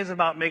teaching isn't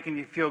about making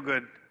you feel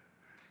good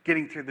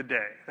getting through the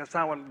day. That's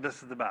not what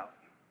this is about.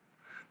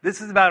 This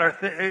is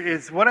about,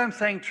 is what I'm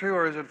saying true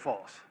or is it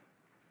false?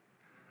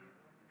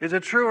 Is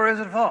it true or is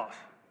it false?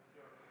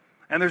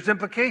 And there's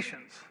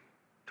implications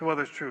to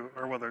whether it's true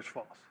or whether it's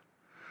false.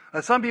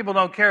 Some people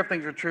don't care if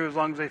things are true as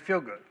long as they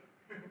feel good.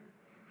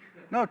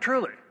 No,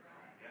 truly.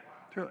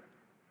 Truly.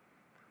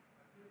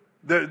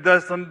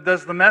 Does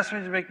the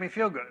message make me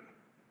feel good?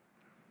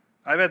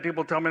 I've had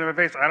people tell me to my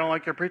face, I don't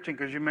like your preaching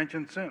because you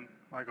mentioned sin.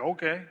 I'm like,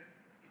 okay.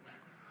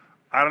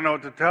 I don't know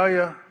what to tell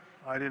you.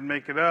 I didn't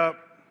make it up.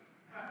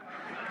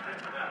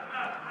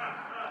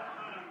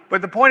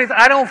 But the point is,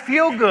 I don't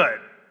feel good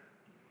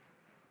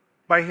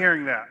by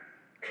hearing that.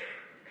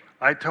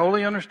 I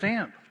totally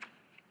understand.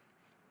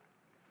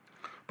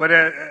 But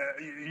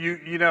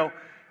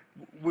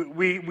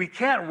we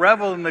can't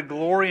revel in the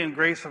glory and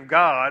grace of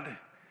God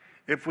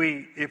if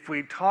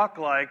we talk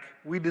like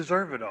we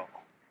deserve it all,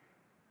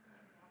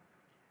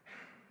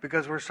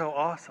 because we're so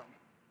awesome.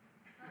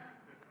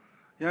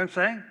 You know what I'm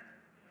saying?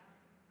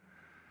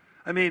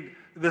 I mean,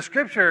 the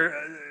Scripture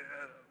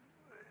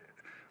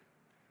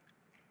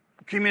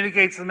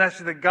communicates the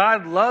message that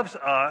God loves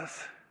us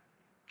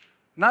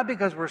not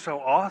because we're so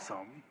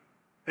awesome.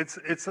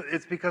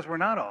 It's because we're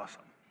not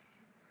awesome.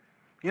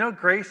 You know what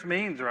grace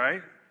means,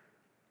 right?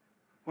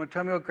 Want to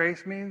tell me what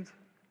grace means?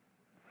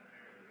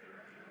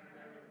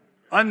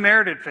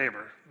 Unmerited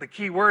favor. The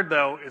key word,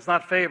 though, is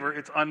not favor,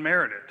 it's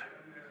unmerited.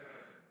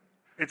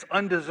 It's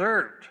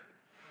undeserved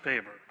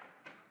favor.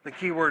 The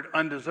key word,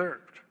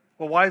 undeserved.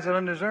 Well, why is it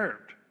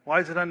undeserved? Why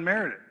is it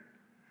unmerited?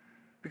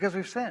 Because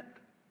we've sinned.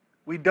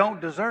 We don't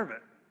deserve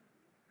it.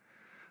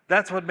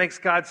 That's what makes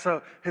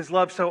His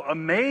love so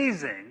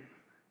amazing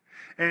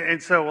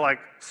and so like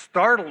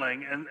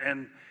startling.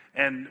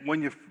 And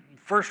when you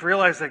first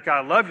realize that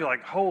God loves you,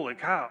 like, holy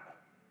cow.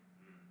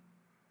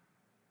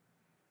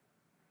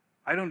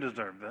 I don't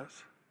deserve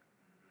this.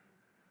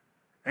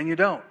 And you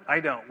don't. I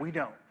don't. We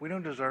don't. We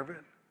don't deserve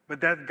it.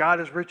 But that God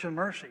is rich in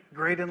mercy,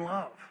 great in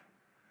love.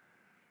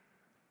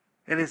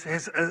 And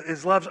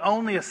his love's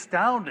only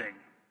astounding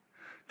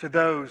to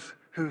those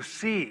who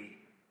see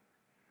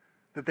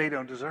that they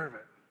don't deserve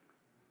it.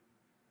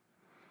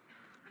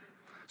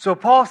 So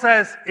Paul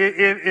says,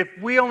 if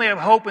we only have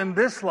hope in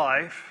this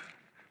life,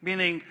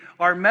 meaning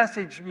our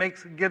message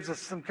gives us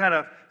some kind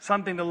of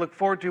something to look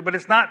forward to, but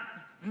it's not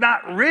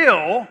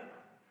real.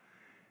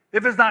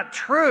 If it's not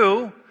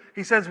true,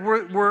 he says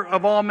we're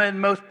of all men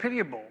most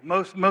pitiable,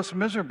 most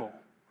miserable.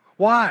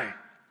 Why?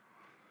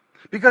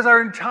 Because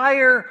our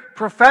entire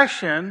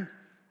profession,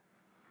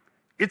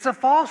 it's a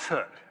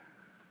falsehood.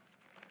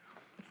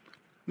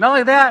 Not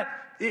only that,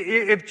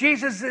 if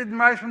Jesus didn't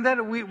rise from the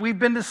dead, we've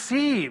been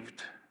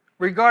deceived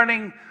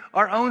regarding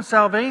our own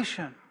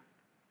salvation.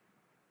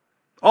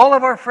 All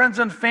of our friends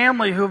and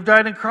family who have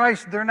died in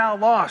Christ, they're now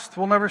lost.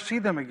 We'll never see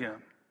them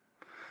again.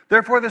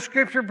 Therefore, the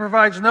Scripture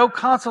provides no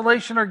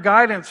consolation or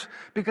guidance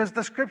because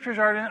the Scriptures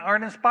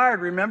aren't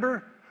inspired.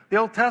 Remember? The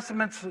Old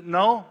Testament's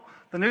no.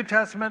 The New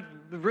Testament,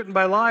 written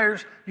by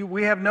liars,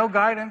 we have no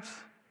guidance,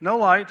 no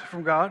light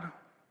from God.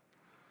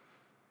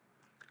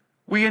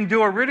 We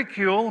endure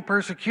ridicule,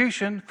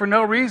 persecution for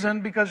no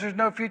reason because there's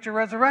no future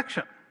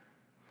resurrection.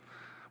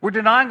 We're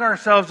denying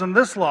ourselves in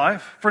this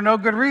life for no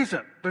good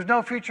reason. There's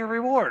no future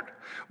reward.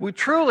 We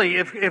truly,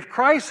 if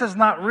Christ has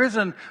not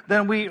risen,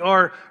 then we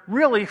are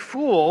really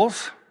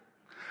fools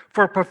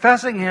for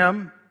professing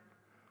Him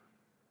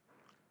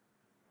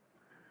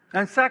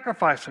and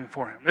sacrificing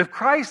for Him. If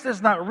Christ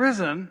is not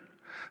risen,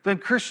 then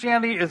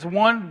Christianity is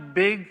one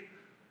big,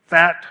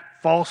 fat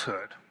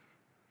falsehood.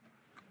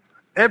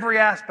 Every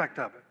aspect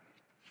of it.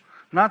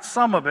 Not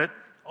some of it,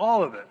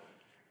 all of it.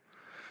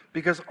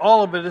 because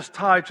all of it is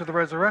tied to the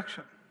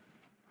resurrection.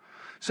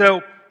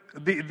 So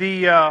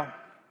the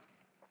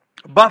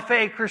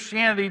buffet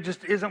Christianity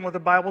just isn't what the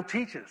Bible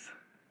teaches.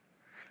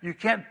 You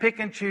can't pick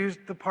and choose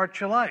the parts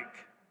you like.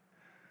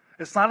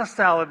 It's not a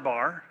salad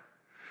bar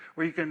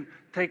where you can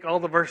take all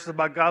the verses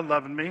about God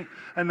loving me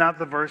and not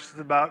the verses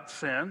about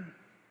sin.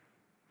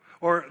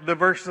 Or the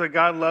verses that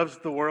God loves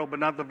the world but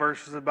not the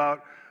verses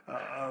about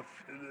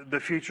the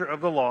future of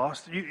the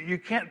lost. You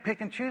can't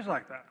pick and choose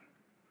like that.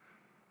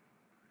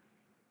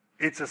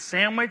 It's a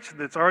sandwich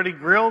that's already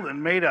grilled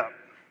and made up.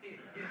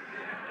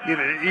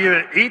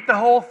 Either eat the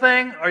whole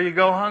thing or you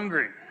go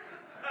hungry.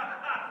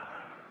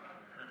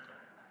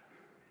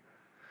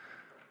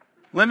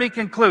 Let me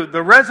conclude.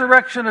 The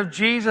resurrection of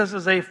Jesus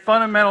is a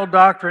fundamental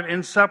doctrine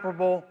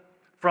inseparable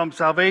from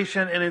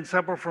salvation and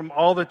inseparable from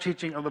all the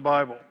teaching of the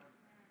Bible.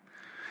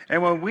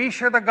 And when we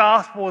share the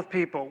gospel with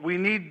people, we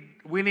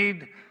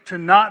need to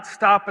not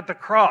stop at the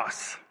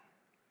cross.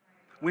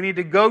 We need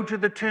to go to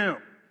the tomb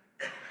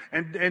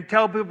and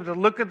tell people to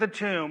look at the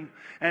tomb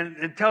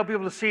and tell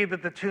people to see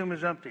that the tomb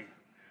is empty.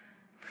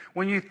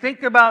 When you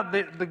think about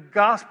the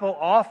gospel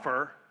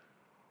offer,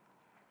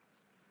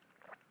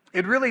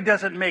 it really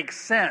doesn't make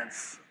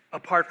sense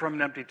apart from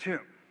an empty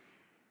tomb.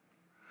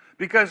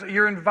 Because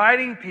you're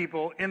inviting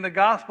people in the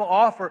gospel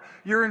offer,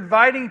 you're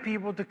inviting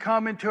people to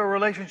come into a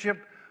relationship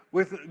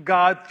with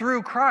God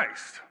through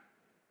Christ.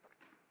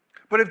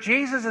 But if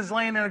Jesus is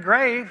laying in a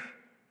grave,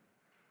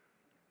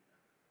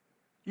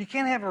 you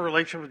can't have a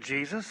relationship with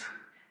Jesus.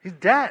 He's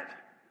dead.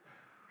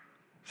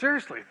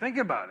 Seriously, think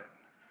about it.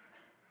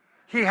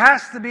 He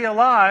has to be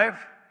alive,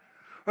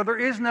 or there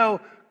is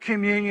no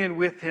communion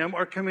with him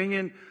or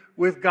communion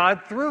with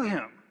God through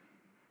him.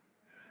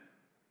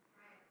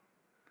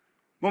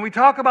 When we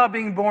talk about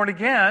being born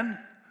again,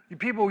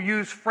 people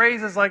use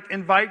phrases like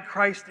invite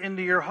Christ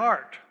into your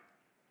heart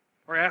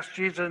or ask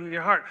Jesus into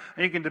your heart.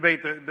 And you can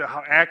debate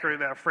how accurate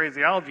that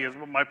phraseology is,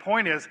 but my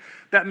point is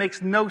that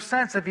makes no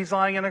sense if he's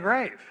lying in a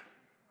grave.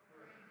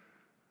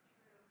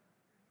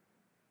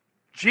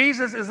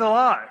 Jesus is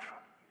alive.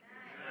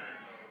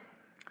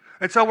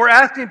 And so we're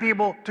asking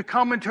people to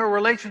come into a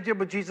relationship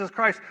with Jesus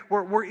Christ.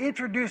 We're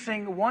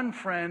introducing one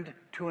friend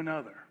to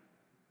another.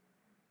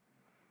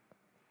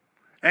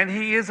 And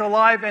he is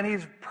alive and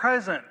he's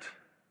present.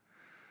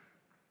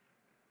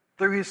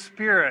 Through his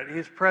Spirit,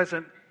 he's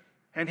present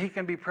and he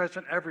can be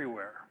present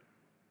everywhere.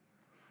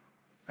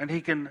 And he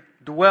can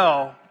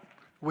dwell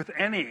with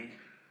any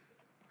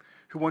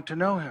who want to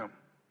know him.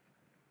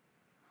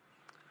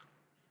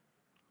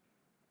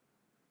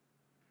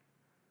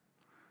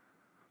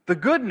 The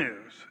good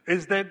news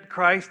is that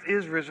Christ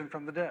is risen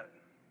from the dead.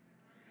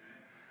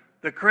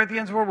 The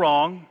Corinthians were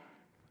wrong,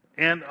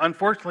 and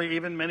unfortunately,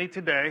 even many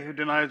today who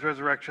deny his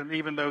resurrection,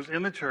 even those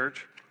in the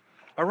church,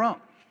 are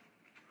wrong.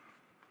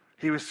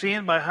 He was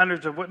seen by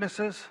hundreds of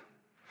witnesses.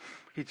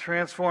 He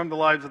transformed the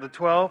lives of the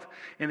 12,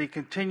 and he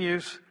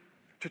continues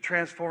to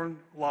transform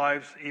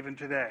lives even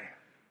today.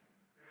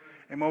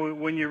 And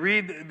when you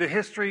read the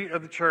history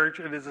of the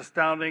church, it is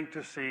astounding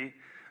to see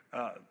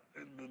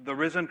the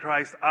risen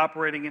Christ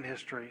operating in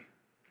history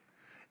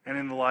and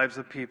in the lives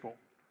of people.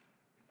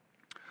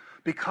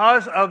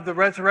 Because of the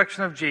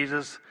resurrection of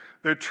Jesus,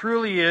 there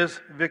truly is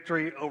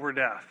victory over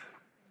death.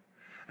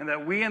 And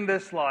that we in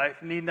this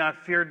life need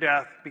not fear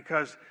death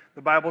because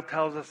the Bible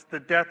tells us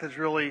that death is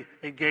really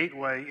a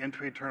gateway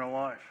into eternal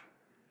life.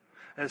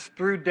 As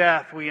through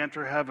death we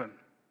enter heaven.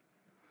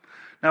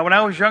 Now, when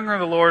I was younger in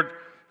the Lord,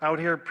 I would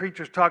hear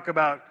preachers talk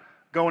about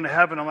going to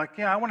heaven. I'm like,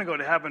 yeah, I want to go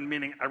to heaven,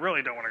 meaning I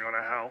really don't want to go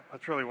to hell.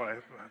 That's really what I...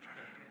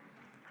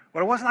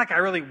 But it wasn't like I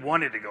really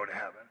wanted to go to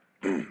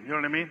heaven. You know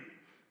what I mean?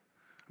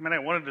 I mean, I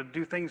wanted to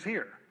do things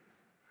here.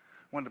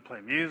 I wanted to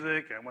play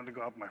music. I wanted to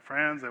go out with my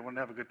friends. I wanted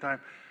to have a good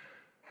time.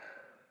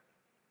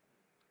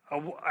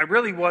 I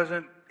really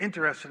wasn't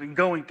interested in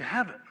going to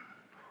heaven.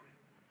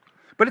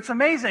 But it's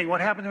amazing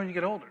what happens when you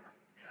get older.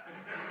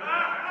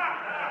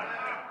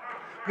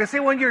 Because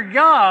see, when you're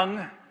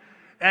young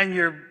and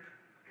you're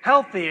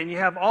healthy and you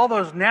have all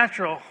those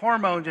natural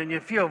hormones and you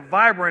feel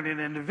vibrant and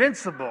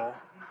invincible,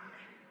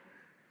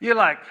 you're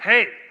like,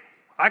 hey,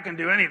 I can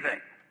do anything.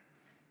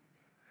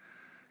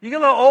 You get a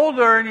little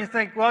older and you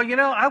think, well, you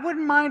know, I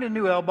wouldn't mind a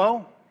new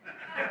elbow.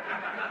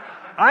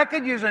 I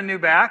could use a new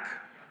back.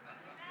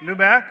 New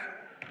back?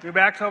 New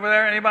back's over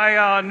there. Anybody?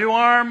 New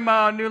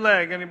arm, new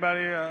leg.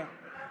 Anybody?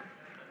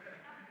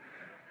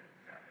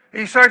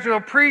 You start to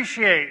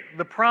appreciate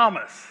the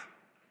promise,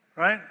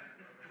 right?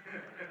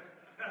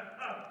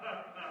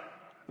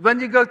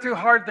 Then you go through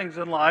hard things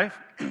in life.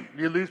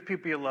 You lose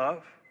people you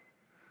love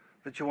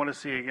that you want to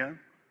see again.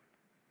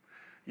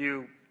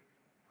 You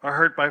are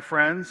hurt by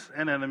friends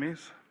and enemies.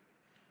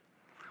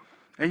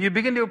 And you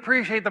begin to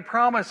appreciate the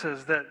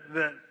promises that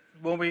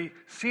when we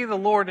see the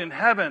Lord in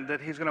heaven, that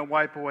he's going to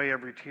wipe away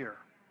every tear.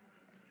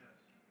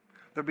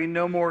 There'll be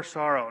no more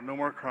sorrow, no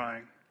more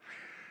crying.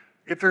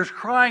 If there's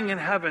crying in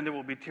heaven, it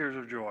will be tears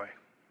of joy.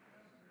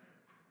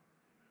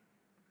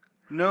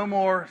 No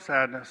more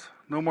sadness,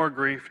 no more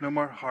grief, no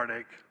more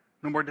heartache,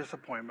 no more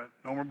disappointment,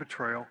 no more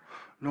betrayal,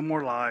 no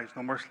more lies,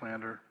 no more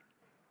slander.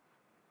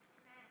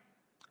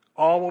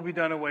 All will be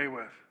done away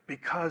with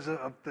because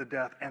of the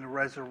death and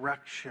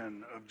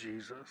resurrection of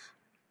Jesus.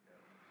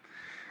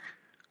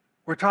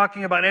 We're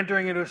talking about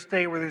entering into a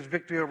state where there's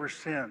victory over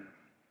sin.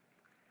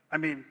 I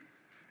mean,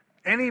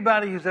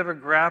 anybody who's ever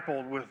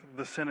grappled with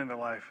the sin in their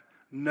life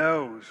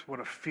knows what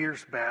a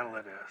fierce battle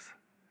it is.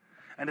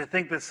 And to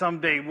think that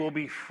someday we'll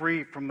be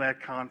free from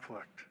that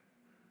conflict.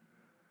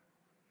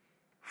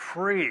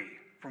 Free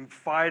from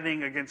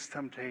fighting against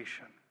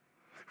temptation.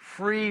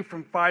 Free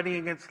from fighting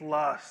against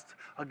lust,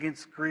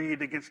 against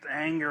greed, against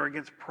anger,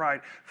 against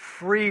pride.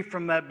 Free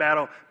from that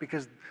battle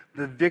because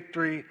the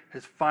victory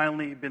has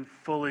finally been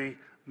fully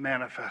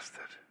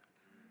manifested.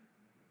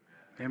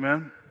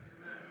 Amen?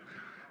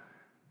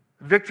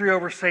 Victory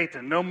over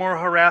Satan. No more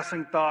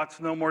harassing thoughts,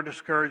 no more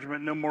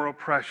discouragement, no more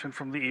oppression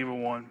from the evil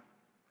one.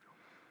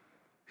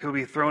 He'll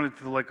be thrown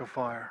into the lake of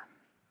fire.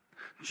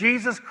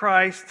 Jesus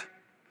Christ,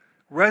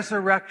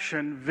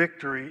 resurrection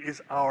victory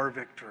is our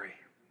victory.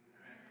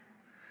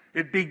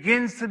 It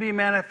begins to be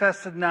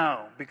manifested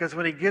now because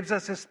when he gives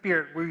us his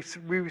Spirit,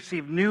 we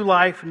receive new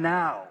life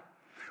now.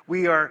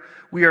 We are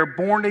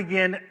born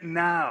again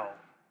now.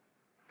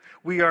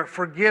 We are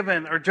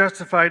forgiven or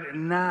justified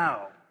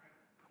now.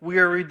 We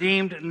are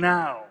redeemed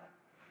now.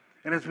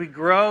 And as we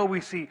grow,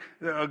 we see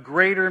a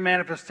greater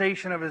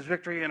manifestation of his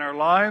victory in our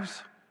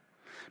lives.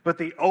 But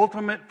the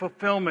ultimate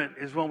fulfillment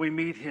is when we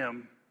meet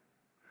him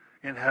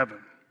in heaven.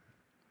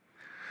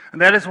 And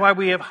that is why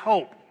we have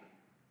hope.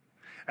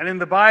 And in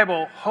the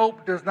Bible,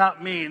 hope does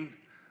not mean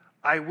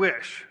I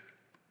wish.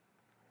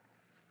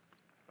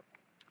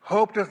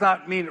 Hope does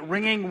not mean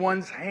wringing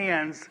one's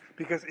hands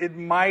because it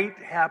might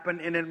happen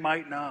and it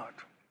might not.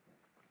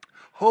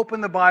 Hope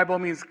in the Bible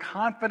means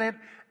confident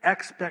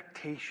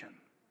expectation.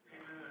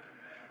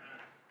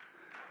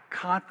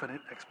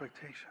 Confident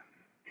expectation.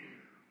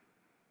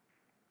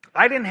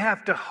 I didn't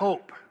have to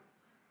hope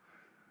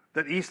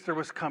that Easter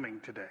was coming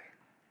today.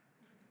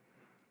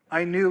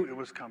 I knew it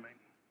was coming.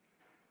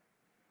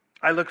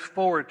 I looked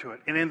forward to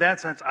it. And in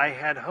that sense, I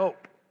had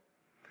hope.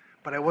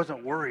 But I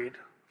wasn't worried.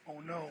 Oh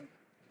no.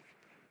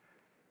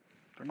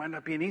 There might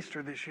not be an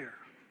Easter this year.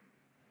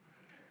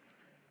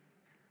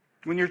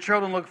 When your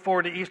children look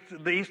forward to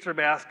the Easter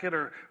basket,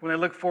 or when they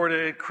look forward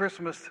to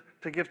Christmas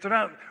to gifts, they're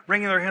not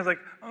wringing their hands like,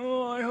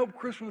 oh, I hope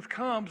Christmas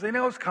comes. They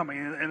know it's coming.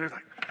 And they're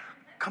like,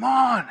 come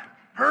on,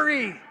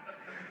 hurry.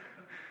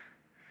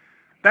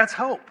 That's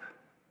hope.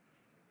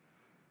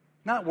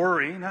 Not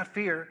worry, not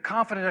fear,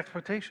 confident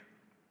expectation.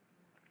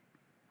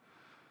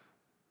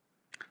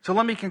 So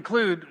let me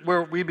conclude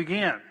where we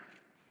began.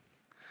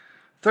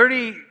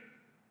 30,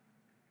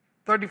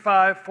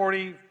 35,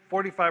 40,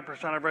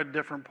 45%, I've read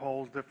different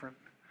polls,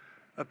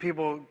 of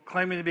people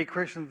claiming to be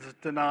Christians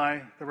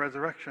deny the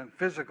resurrection,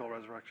 physical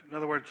resurrection. In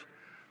other words,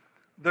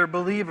 they're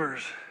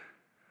believers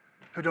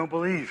who don't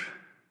believe.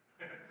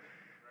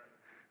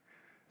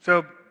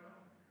 So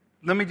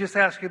let me just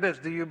ask you this.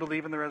 Do you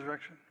believe in the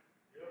resurrection?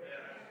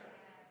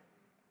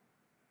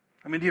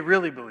 I mean, do you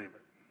really believe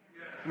it?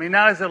 I mean,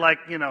 not is it like,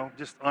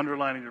 just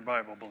underlining your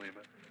Bible, believe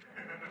it.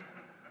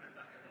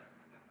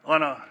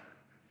 On a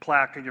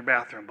plaque in your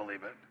bathroom,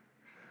 believe it.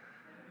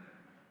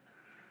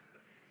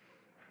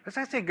 It's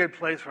actually a good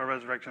place for a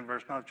resurrection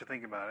verse, now that you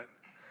think about it.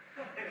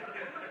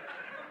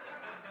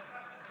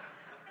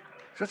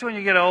 Especially when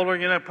you get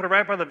older, put it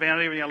right by the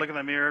vanity when you look in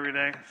the mirror every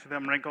day, see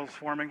them wrinkles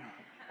forming.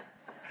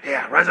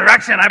 Yeah,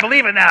 resurrection, I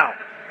believe it now.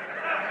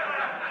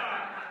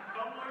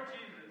 Come, Lord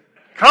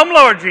Jesus. Come,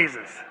 Lord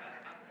Jesus.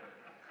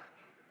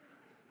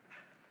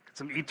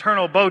 Some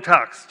eternal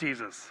Botox,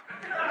 Jesus.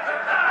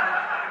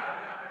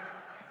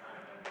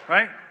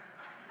 Right?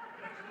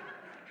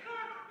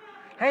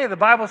 Hey, the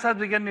Bible says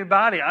we get a new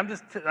body. I'm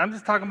just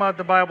talking about what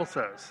the Bible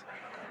says.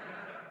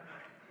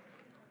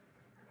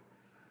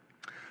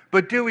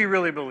 But do we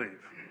really believe?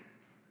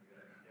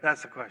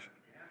 That's the question.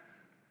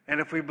 And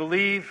if we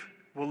believe,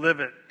 we'll live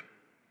it.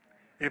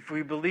 If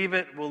we believe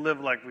it, we'll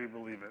live like we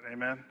believe it.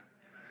 Amen?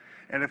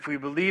 And if we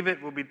believe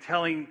it, we'll be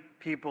telling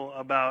people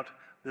about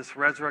this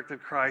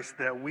resurrected Christ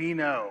that we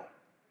know.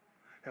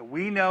 That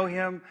we know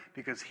him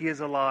because he is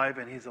alive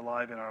and he's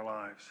alive in our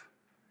lives.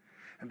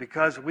 And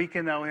because we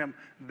can know him,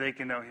 they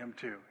can know him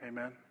too.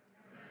 Amen?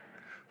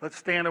 Let's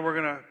stand and we're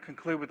going to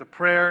conclude with a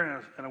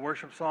prayer and a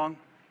worship song.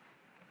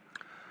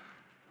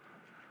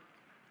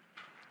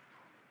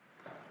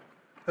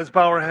 Let's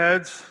bow our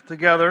heads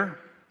together.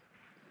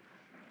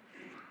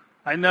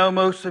 I know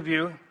most of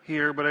you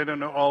here, but I don't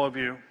know all of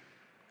you.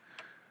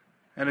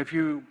 And if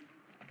you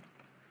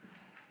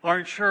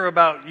aren't sure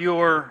about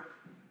your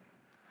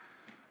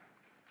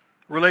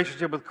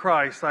relationship with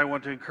Christ, I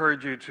want to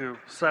encourage you to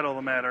settle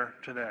the matter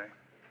today.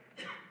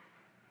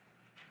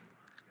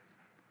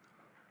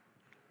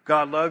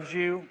 God loves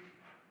you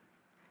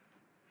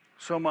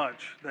so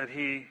much that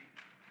he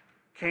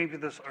came to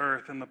this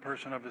earth in the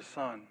person of his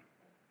Son.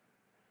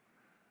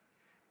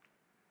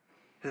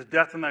 His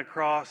death on that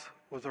cross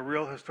was a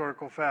real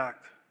historical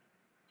fact.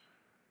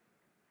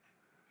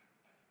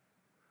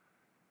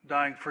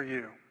 Dying for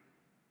you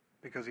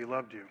because he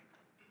loved you.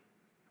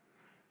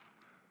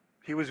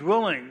 He was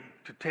willing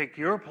to take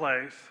your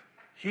place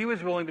He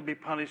was willing to be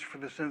punished for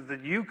the sins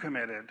that you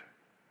committed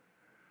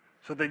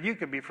so that you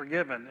could be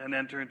forgiven and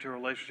enter into a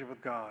relationship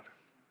with God.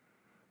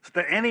 So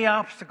that any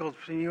obstacles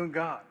between you and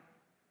God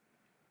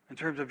in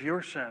terms of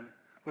your sin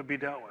would be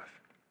dealt with.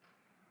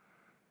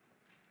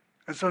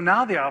 And so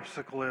now the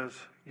obstacle is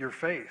your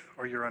faith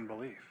or your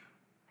unbelief.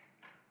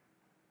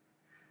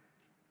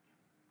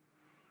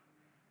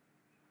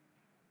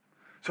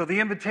 So the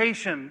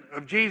invitation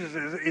of Jesus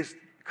is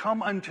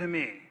come unto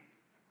me,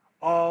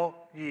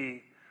 all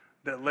ye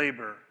that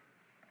labor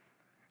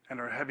and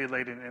are heavy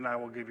laden, and I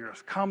will give you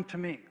rest. Come to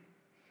me.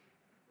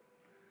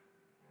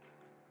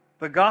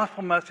 The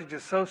gospel message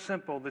is so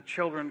simple that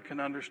children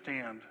can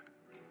understand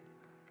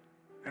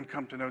and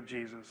come to know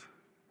Jesus.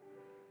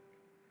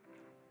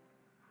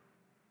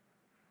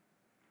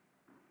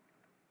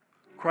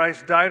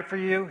 Christ died for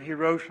you. He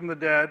rose from the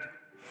dead.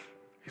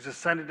 He's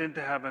ascended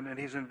into heaven, and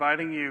he's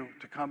inviting you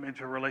to come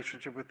into a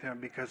relationship with him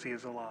because he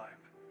is alive.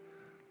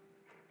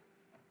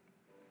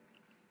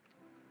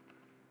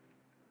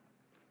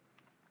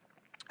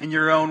 In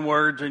your own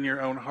words, in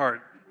your own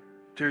heart,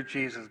 dear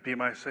Jesus, be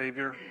my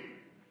Savior.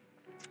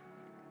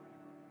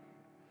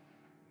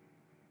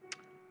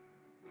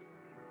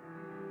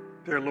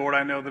 Dear Lord,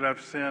 I know that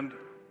I've sinned.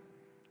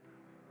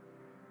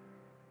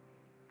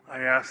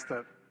 I ask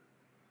that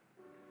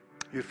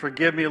you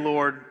forgive me,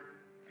 Lord.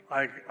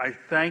 I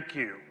thank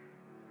you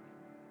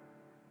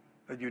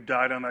that you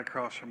died on that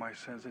cross for my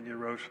sins and you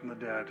rose from the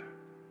dead.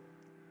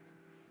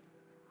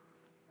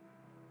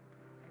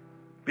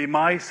 Be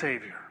my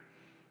Savior.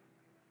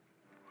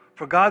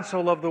 For God so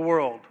loved the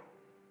world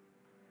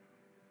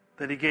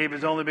that he gave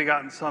his only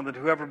begotten Son, that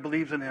whoever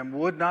believes in him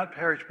would not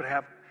perish but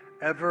have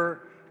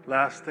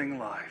everlasting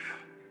life.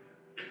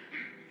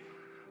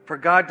 For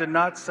God did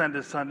not send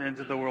his Son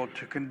into the world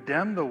to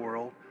condemn the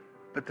world,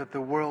 but that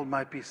the world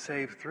might be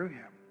saved through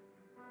him.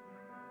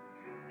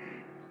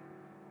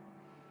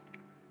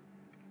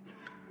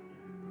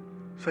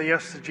 Say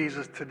yes to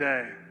Jesus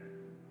today,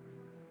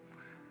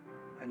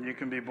 and you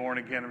can be born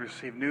again and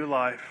receive new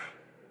life,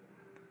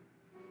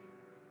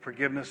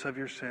 forgiveness of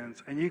your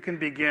sins, and you can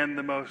begin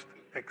the most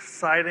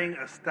exciting,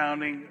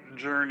 astounding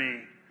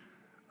journey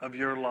of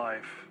your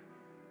life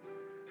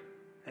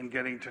in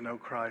getting to know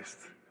Christ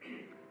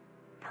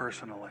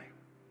personally.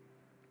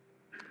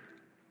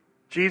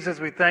 Jesus,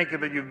 we thank you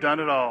that you've done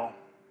it all,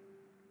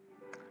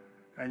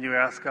 and you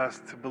ask us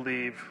to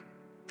believe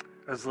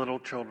as little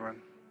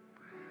children.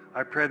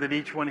 I pray that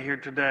each one here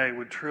today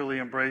would truly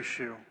embrace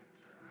you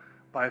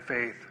by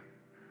faith.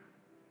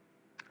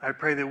 I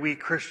pray that we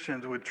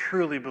Christians would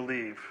truly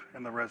believe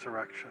in the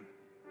resurrection,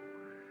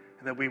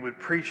 and that we would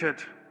preach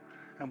it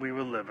and we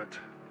would live it.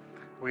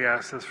 We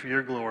ask this for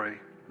your glory.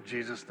 In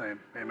Jesus' name,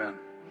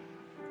 amen.